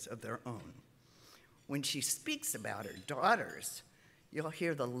careers of their own. When she speaks about her daughters, you'll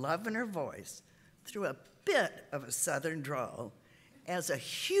hear the love in her voice through a bit of a southern drawl as a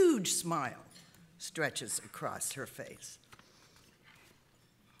huge smile stretches across her face.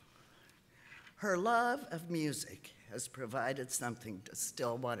 Her love of music has provided something to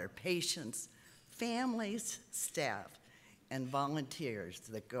Stillwater patients, families, staff, and volunteers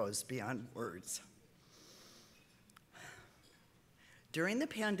that goes beyond words. During the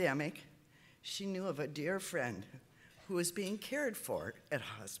pandemic, she knew of a dear friend who was being cared for at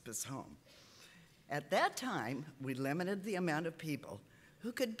hospice home. At that time, we limited the amount of people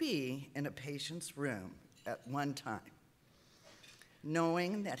who could be in a patient's room at one time.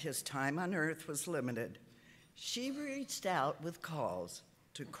 Knowing that his time on earth was limited, she reached out with calls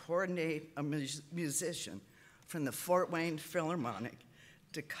to coordinate a musician from the Fort Wayne Philharmonic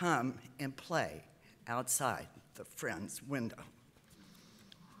to come and play outside the Friends window.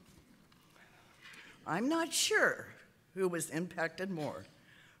 I'm not sure who was impacted more,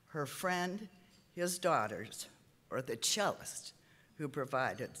 her friend, his daughters, or the cellist who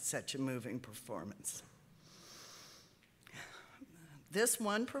provided such a moving performance. This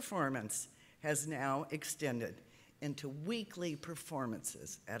one performance has now extended into weekly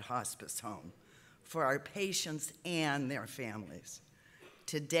performances at Hospice Home for our patients and their families.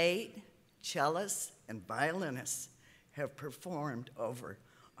 To date, cellists and violinists have performed over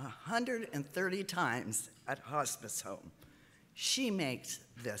 130 times at Hospice Home. She makes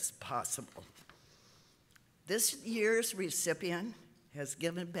this possible. This year's recipient has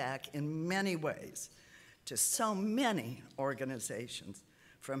given back in many ways to so many organizations,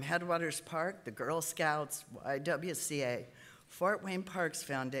 from Headwaters Park, the Girl Scouts, YWCA, Fort Wayne Parks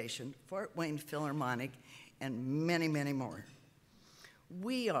Foundation, Fort Wayne Philharmonic, and many, many more.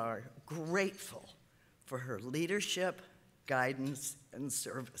 We are grateful for her leadership, guidance, and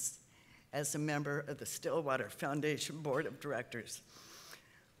service as a member of the Stillwater Foundation Board of Directors.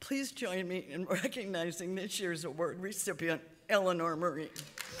 Please join me in recognizing this year's award recipient, Eleanor Marie.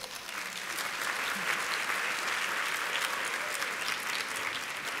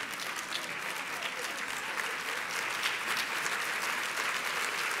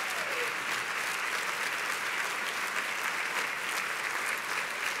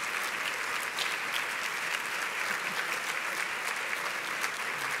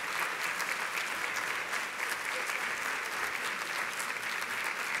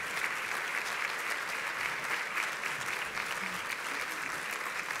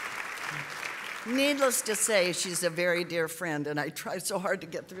 Needless to say, she's a very dear friend, and I try so hard to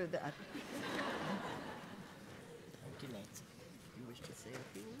get through that. Thank you, Nancy. You wish to say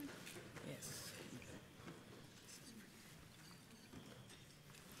a few words? Yes.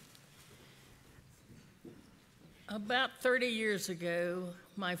 About 30 years ago,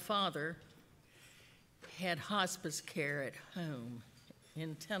 my father had hospice care at home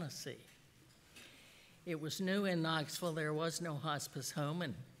in Tennessee. It was new in Knoxville. There was no hospice home,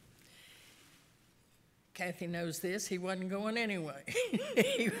 and Kathy knows this, he wasn't going anyway.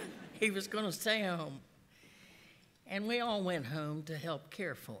 he was going to stay home. And we all went home to help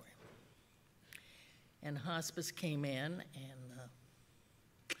care for him. And hospice came in, and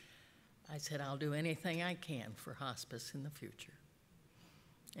I said, I'll do anything I can for hospice in the future.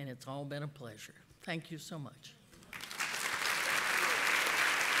 And it's all been a pleasure. Thank you so much.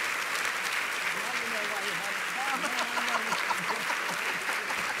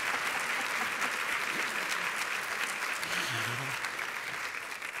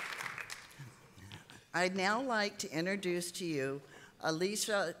 I'd now like to introduce to you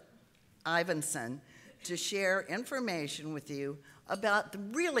Alicia Ivinson to share information with you about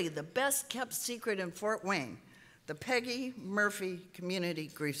really the best kept secret in Fort Wayne, the Peggy Murphy Community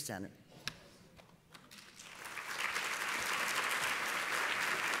Grief Center.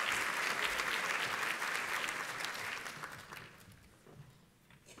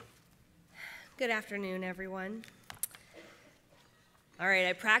 Good afternoon, everyone. All right,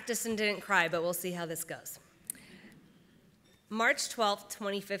 I practiced and didn't cry, but we'll see how this goes. March 12th,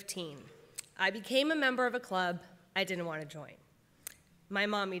 2015. I became a member of a club I didn't want to join. My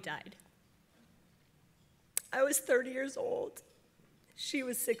mommy died. I was 30 years old. She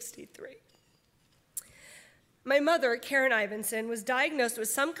was 63. My mother, Karen Ivinson, was diagnosed with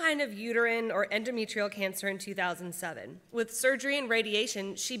some kind of uterine or endometrial cancer in 2007. With surgery and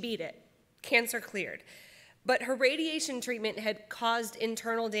radiation, she beat it. Cancer cleared. But her radiation treatment had caused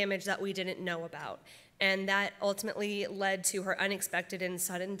internal damage that we didn't know about, and that ultimately led to her unexpected and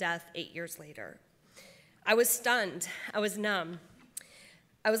sudden death 8 years later. I was stunned. I was numb.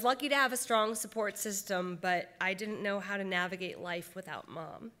 I was lucky to have a strong support system, but I didn't know how to navigate life without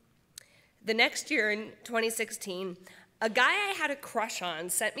Mom. The next year, in 2016, a guy I had a crush on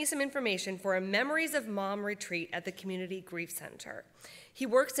sent me some information for a Memories of Mom retreat at the Community Grief Center. He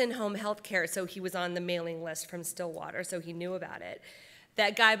works in home health care, so he was on the mailing list from Stillwater, so he knew about it.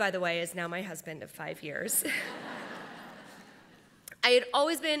 That guy, by the way, is now my husband of 5 years. I had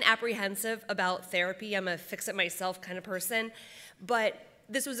always been apprehensive about therapy. I'm a fix-it-myself kind of person, but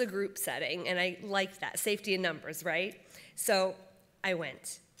this was a group setting, and I liked that, safety in numbers, right? So I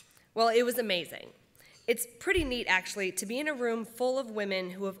went. Well, it was amazing. It's pretty neat, actually, to be in a room full of women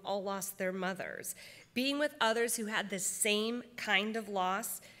who have all lost their mothers. Being with others who had the same kind of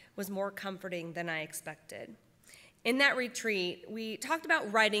loss was more comforting than I expected. In that retreat, we talked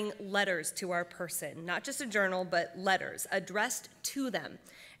about writing letters to our person, not just a journal, but letters addressed to them.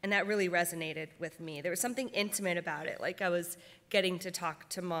 And that really resonated with me. There was something intimate about it, like I was getting to talk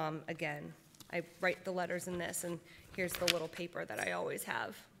to Mom again. I write the letters in this, and here's the little paper that I always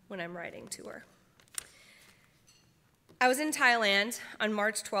have when I'm writing to her. I was in Thailand on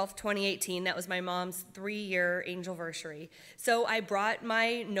March 12th, 2018. That was my mom's 3-year angelversary. So I brought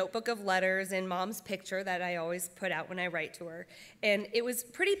my notebook of letters and Mom's picture that I always put out when I write to her. And it was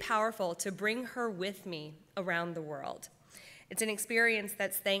pretty powerful to bring her with me around the world. It's an experience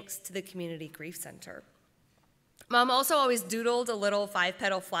that's thanks to the Community Grief Center. Mom also always doodled a little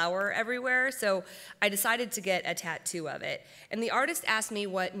 5-petal flower everywhere, so I decided to get a tattoo of it. And the artist asked me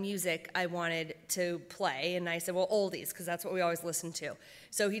what music I wanted to play, and I said, well, oldies, because that's what we always listen to.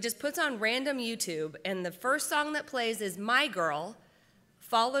 So he just puts on random YouTube, and the first song that plays is My Girl,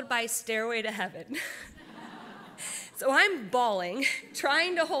 followed by Stairway to Heaven. So I'm bawling,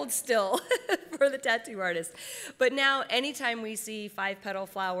 trying to hold still for the tattoo artist. But now, anytime we see 5-petal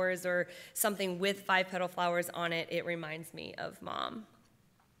flowers or something with 5-petal flowers on it, it reminds me of Mom.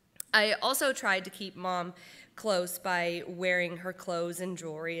 I also tried to keep Mom close by wearing her clothes and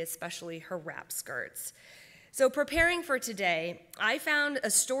jewelry, especially her wrap skirts. So preparing for today, I found a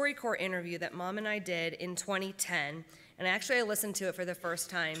StoryCorps interview that Mom and I did in 2010, and actually I listened to it for the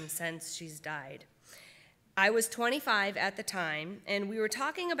first time since she's died. I was 25 at the time, and we were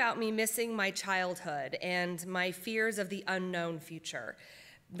talking about me missing my childhood and my fears of the unknown future.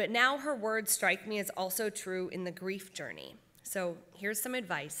 But now her words strike me as also true in the grief journey. So here's some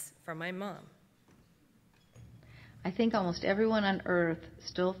advice from my mom. I think almost everyone on earth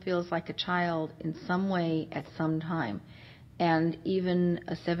still feels like a child in some way at some time. And even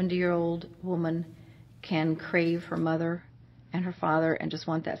a 70-year-old woman can crave her mother and her father and just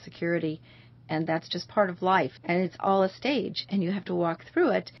want that security. And that's just part of life. And it's all a stage, and you have to walk through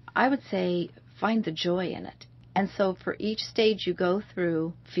it. I would say find the joy in it. And so for each stage you go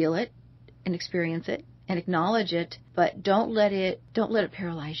through, feel it and experience it and acknowledge it, but don't let it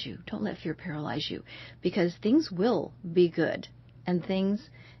paralyze you. Don't let fear paralyze you, because things will be good, and things,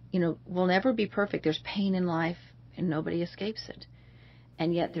 will never be perfect. There's pain in life, and nobody escapes it.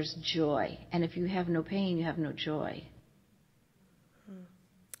 And yet there's joy. And if you have no pain, you have no joy.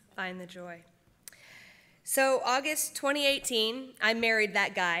 Find the joy. So August 2018, I married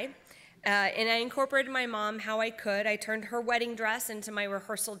that guy, and I incorporated my mom how I could. I turned her wedding dress into my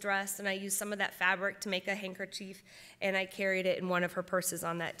rehearsal dress, and I used some of that fabric to make a handkerchief, and I carried it in one of her purses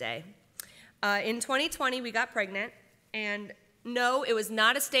on that day. In 2020, we got pregnant, and no, it was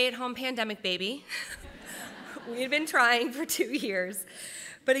not a stay-at-home pandemic baby. We had been trying for 2 years.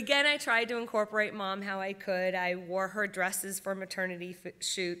 But again, I tried to incorporate Mom how I could. I wore her dresses for maternity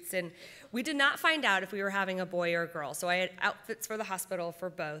shoots, and we did not find out if we were having a boy or a girl, so I had outfits for the hospital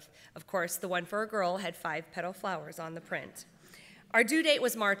for both. Of course, the one for a girl had 5-petal flowers on the print. Our due date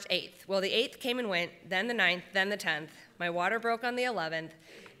was March 8th. Well, the 8th came and went, then the 9th, then the 10th. My water broke on the 11th,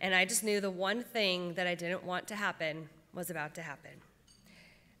 and I just knew the one thing that I didn't want to happen was about to happen.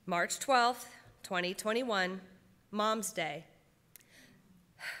 March 12th, 2021, Mom's Day,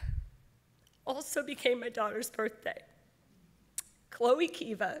 also became my daughter's birthday. Chloe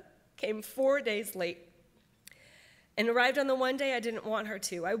Kiva came 4 days late and arrived on the one day I didn't want her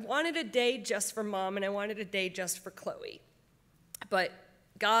to. I wanted a day just for Mom, and I wanted a day just for Chloe. But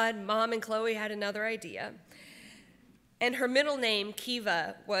God, Mom, and Chloe had another idea. And her middle name,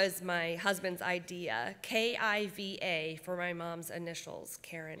 Kiva, was my husband's idea, K-I-V-A, for my mom's initials,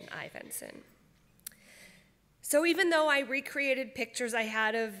 Karen Ivinson. So even though I recreated pictures I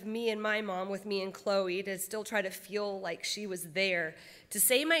had of me and my mom with me and Chloe to still try to feel like she was there, to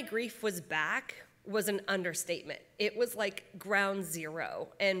say my grief was back was an understatement. It was like ground zero,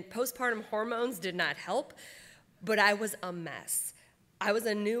 and postpartum hormones did not help, but I was a mess. I was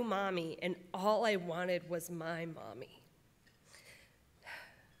a new mommy, and all I wanted was my mommy.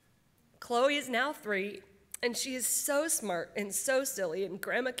 Chloe is now 3, and she is so smart and so silly, and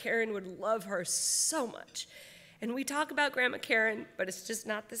Grandma Karen would love her so much. And we talk about Grandma Karen, but it's just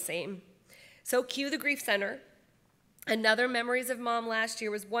not the same. So cue the Grief Center. Another Memories of Mom last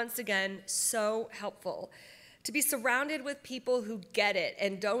year was once again so helpful. To be surrounded with people who get it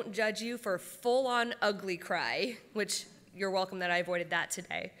and don't judge you for full-on ugly cry, which you're welcome that I avoided that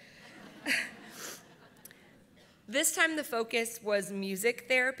today. This time the focus was music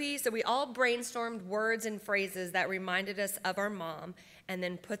therapy, so we all brainstormed words and phrases that reminded us of our mom and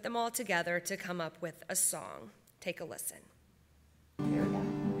then put them all together to come up with a song. Take a listen. Here we go.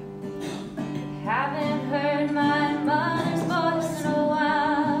 Haven't heard my mother's voice in a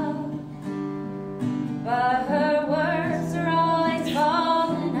while, but her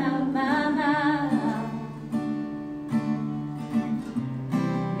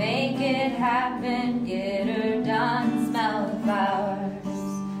Make it happen, get her done, smell the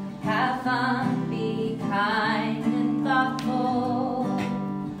flowers. Have fun, be kind and thoughtful.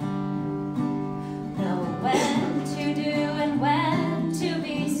 Know when to do and when to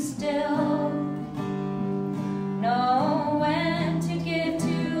be still. Know when to give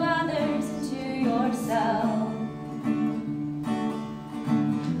to others and to yourself.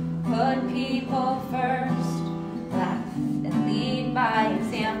 Put people first, laugh and lead by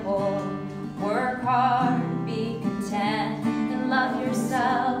example. Work hard, be content, and love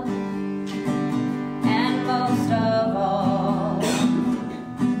yourself. And most of all,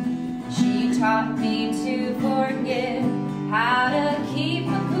 she taught me to forgive, how to keep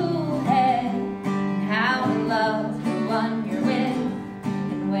a cool head, and how to love the one you're with.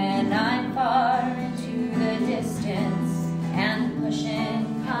 And when I'm far into the distance and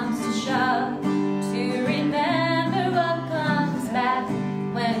pushing comes to shove, to remember what comes back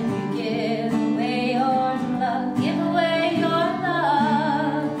when you give away your love. Give away your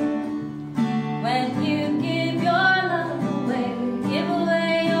love. When you give your love away, give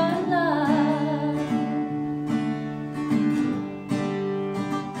away your love.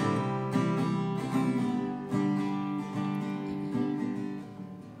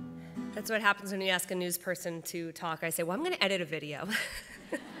 That's what happens when you ask a news person to talk. I say, well, I'm going to edit a video.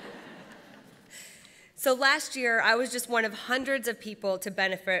 So last year, I was just one of hundreds of people to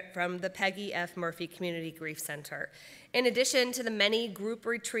benefit from the Peggy F. Murphy Community Grief Center. In addition to the many group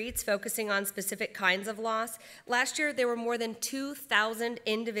retreats focusing on specific kinds of loss, last year there were more than 2,000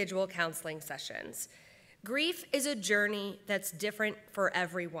 individual counseling sessions. Grief is a journey that's different for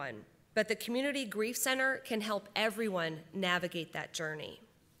everyone, but the Community Grief Center can help everyone navigate that journey.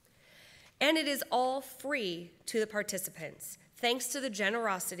 And it is all free to the participants, thanks to the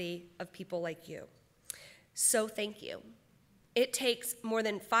generosity of people like you. So thank you. It takes more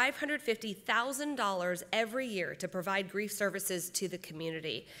than $550,000 every year to provide grief services to the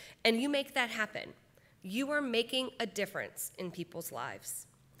community, and you make that happen. You are making a difference in people's lives.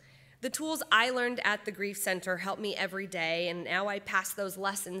 The tools I learned at the Grief Center help me every day, and now I pass those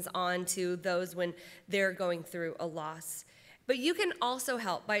lessons on to those when they're going through a loss. But you can also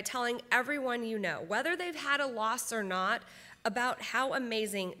help by telling everyone you know, whether they've had a loss or not, about how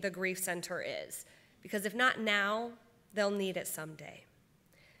amazing the Grief Center is. Because if not now, they'll need it someday.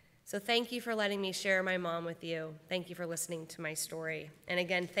 So thank you for letting me share my mom with you. Thank you for listening to my story. And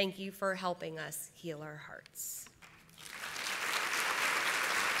again, thank you for helping us heal our hearts.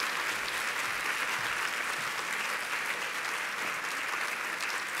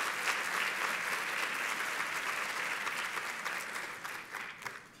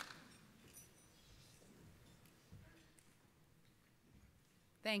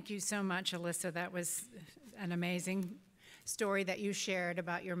 Thank you so much, Alyssa. That was an amazing story that you shared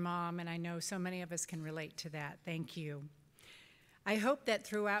about your mom, and I know so many of us can relate to that. Thank you. I hope that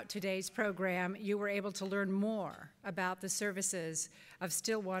throughout today's program, you were able to learn more about the services of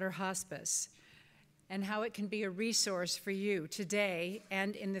Stillwater Hospice and how it can be a resource for you today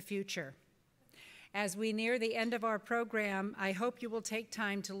and in the future. As we near the end of our program, I hope you will take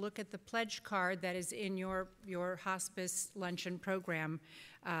time to look at the pledge card that is in your hospice luncheon program.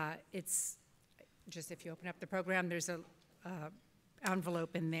 It's just, if you open up the program, there's a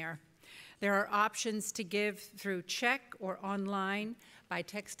envelope in there. There are options to give through check or online by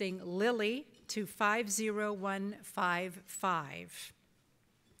texting Lily to 50155.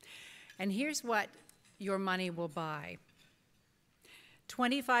 And here's what your money will buy.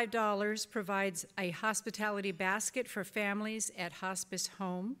 $25 provides a hospitality basket for families at Hospice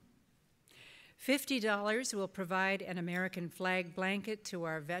Home. $50 will provide an American flag blanket to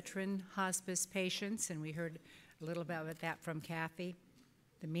our veteran hospice patients, and we heard a little bit about that from Kathy,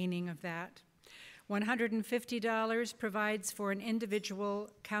 the meaning of that. $150 provides for an individual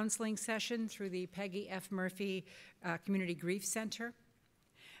counseling session through the Peggy F. Murphy Community Grief Center.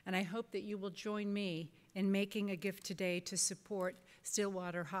 And I hope that you will join me in making a gift today to support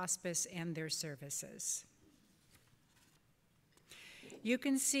Stillwater Hospice and their services. You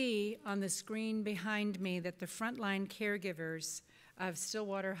can see on the screen behind me that the frontline caregivers of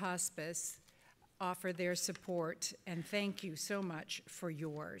Stillwater Hospice offer their support, and thank you so much for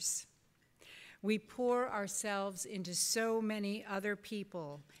yours. We pour ourselves into so many other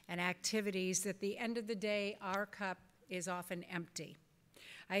people and activities that at the end of the day, our cup is often empty.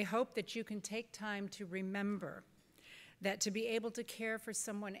 I hope that you can take time to remember that to be able to care for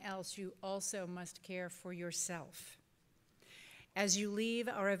someone else, you also must care for yourself. As you leave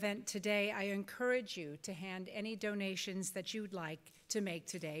our event today, I encourage you to hand any donations that you'd like to make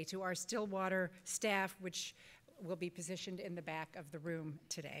today to our Stillwater staff, which will be positioned in the back of the room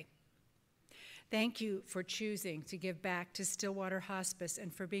today. Thank you for choosing to give back to Stillwater Hospice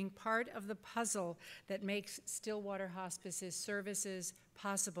and for being part of the puzzle that makes Stillwater Hospice's services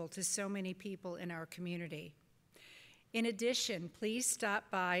possible to so many people in our community. In addition, please stop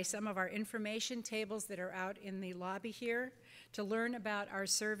by some of our information tables that are out in the lobby here to learn about our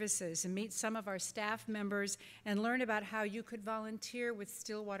services and meet some of our staff members and learn about how you could volunteer with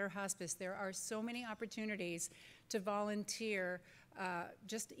Stillwater Hospice. There are so many opportunities to volunteer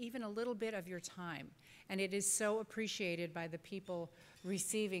just even a little bit of your time. And it is so appreciated by the people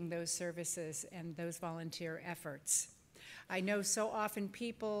receiving those services and those volunteer efforts. I know so often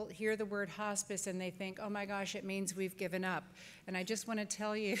people hear the word hospice and they think, oh my gosh, it means we've given up. And I just want to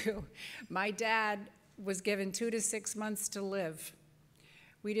tell you, my dad was given 2 to 6 months to live.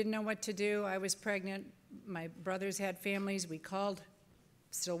 We didn't know what to do. I was pregnant. My brothers had families. We called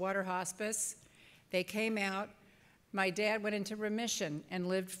Stillwater Hospice. They came out. My dad went into remission and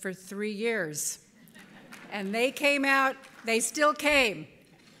lived for 3 years. And they came out, they still came.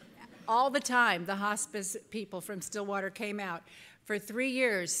 All the time, the hospice people from Stillwater came out. For 3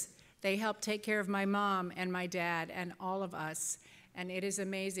 years, they helped take care of my mom and my dad and all of us. And it is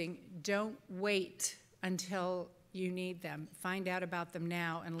amazing. Don't wait until you need them. Find out about them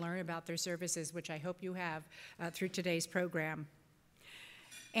now and learn about their services, which I hope you have through today's program.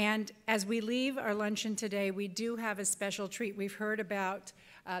 And as we leave our luncheon today, we do have a special treat. We've heard about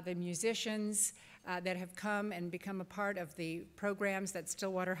the musicians that have come and become a part of the programs that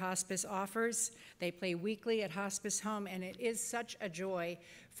Stillwater Hospice offers. They play weekly at Hospice Home, and it is such a joy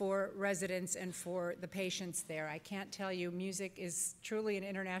for residents and for the patients there. I can't tell you, music is truly an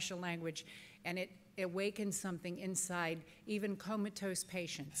international language, and it awakens something inside even comatose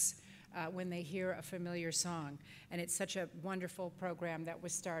patients when they hear a familiar song. And it's such a wonderful program that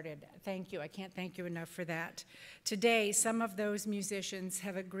was started. Thank you. I can't thank you enough for that. Today, some of those musicians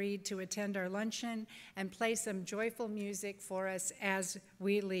have agreed to attend our luncheon and play some joyful music for us as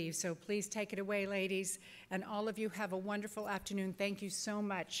we leave. So please take it away, ladies. And all of you have a wonderful afternoon. Thank you so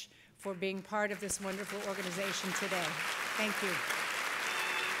much for being part of this wonderful organization today. Thank you.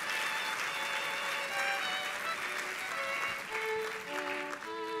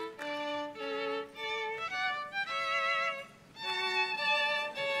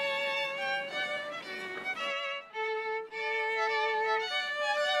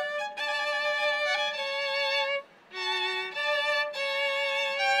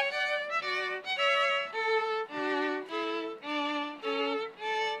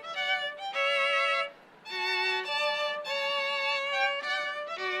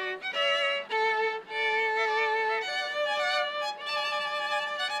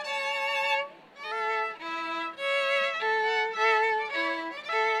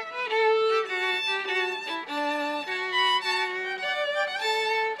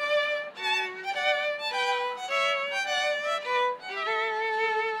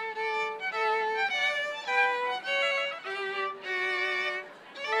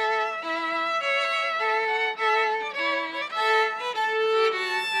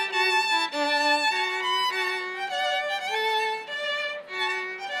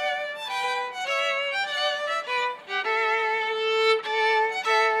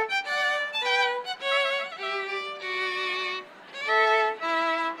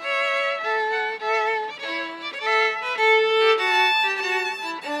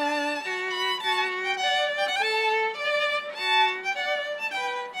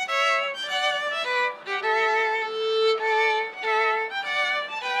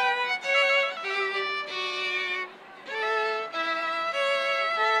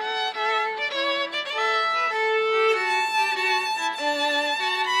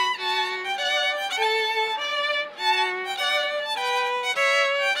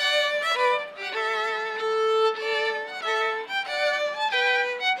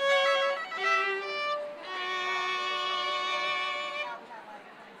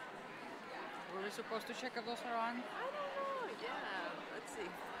 Supposed to check if those are on? I don't know. Yeah. Let's see.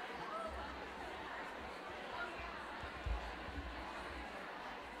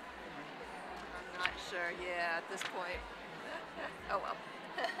 I'm not sure. Yeah, at this point. Oh well.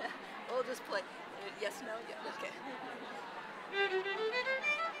 We'll just play. Yes, no, yeah. Okay.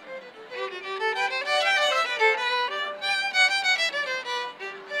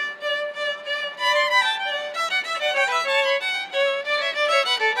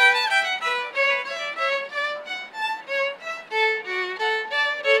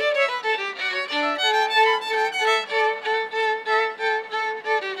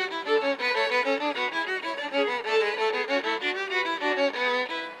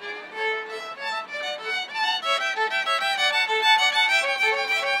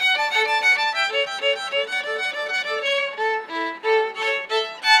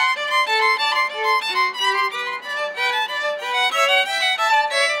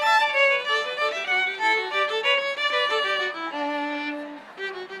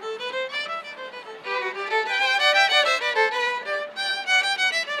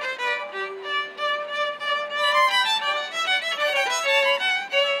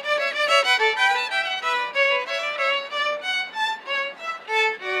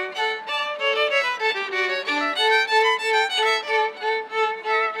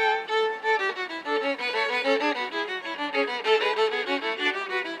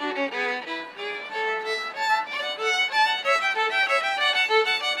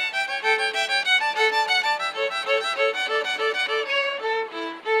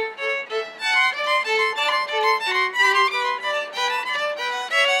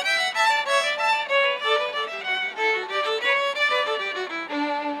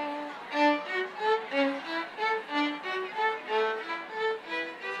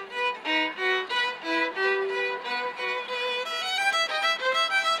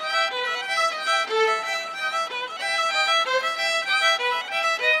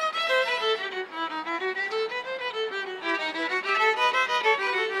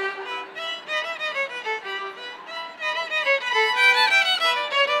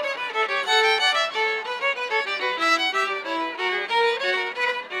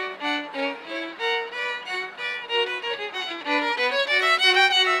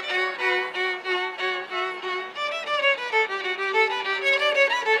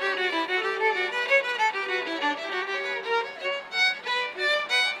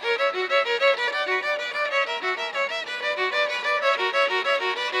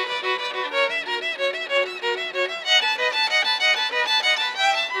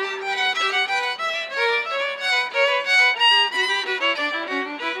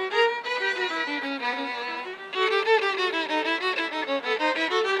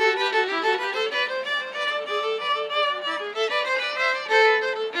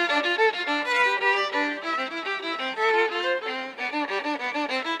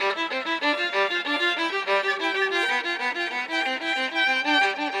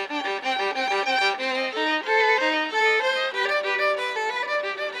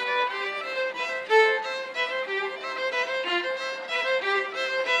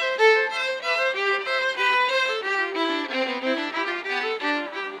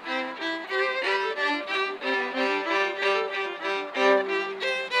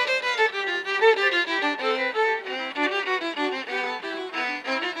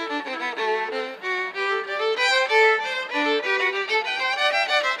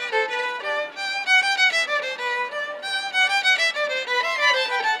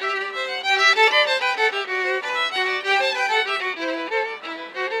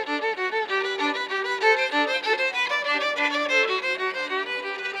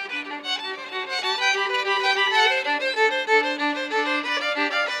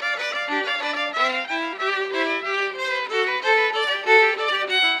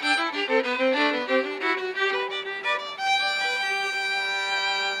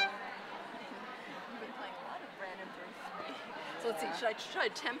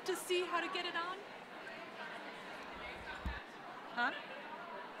 see how to get it on? Huh?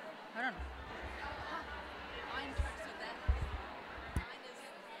 I don't know. Mine so that mine is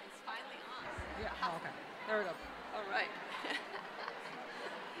finally on. Yeah, oh, okay. There we go. All right.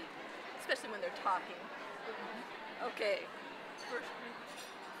 Especially when they're talking. Okay. First.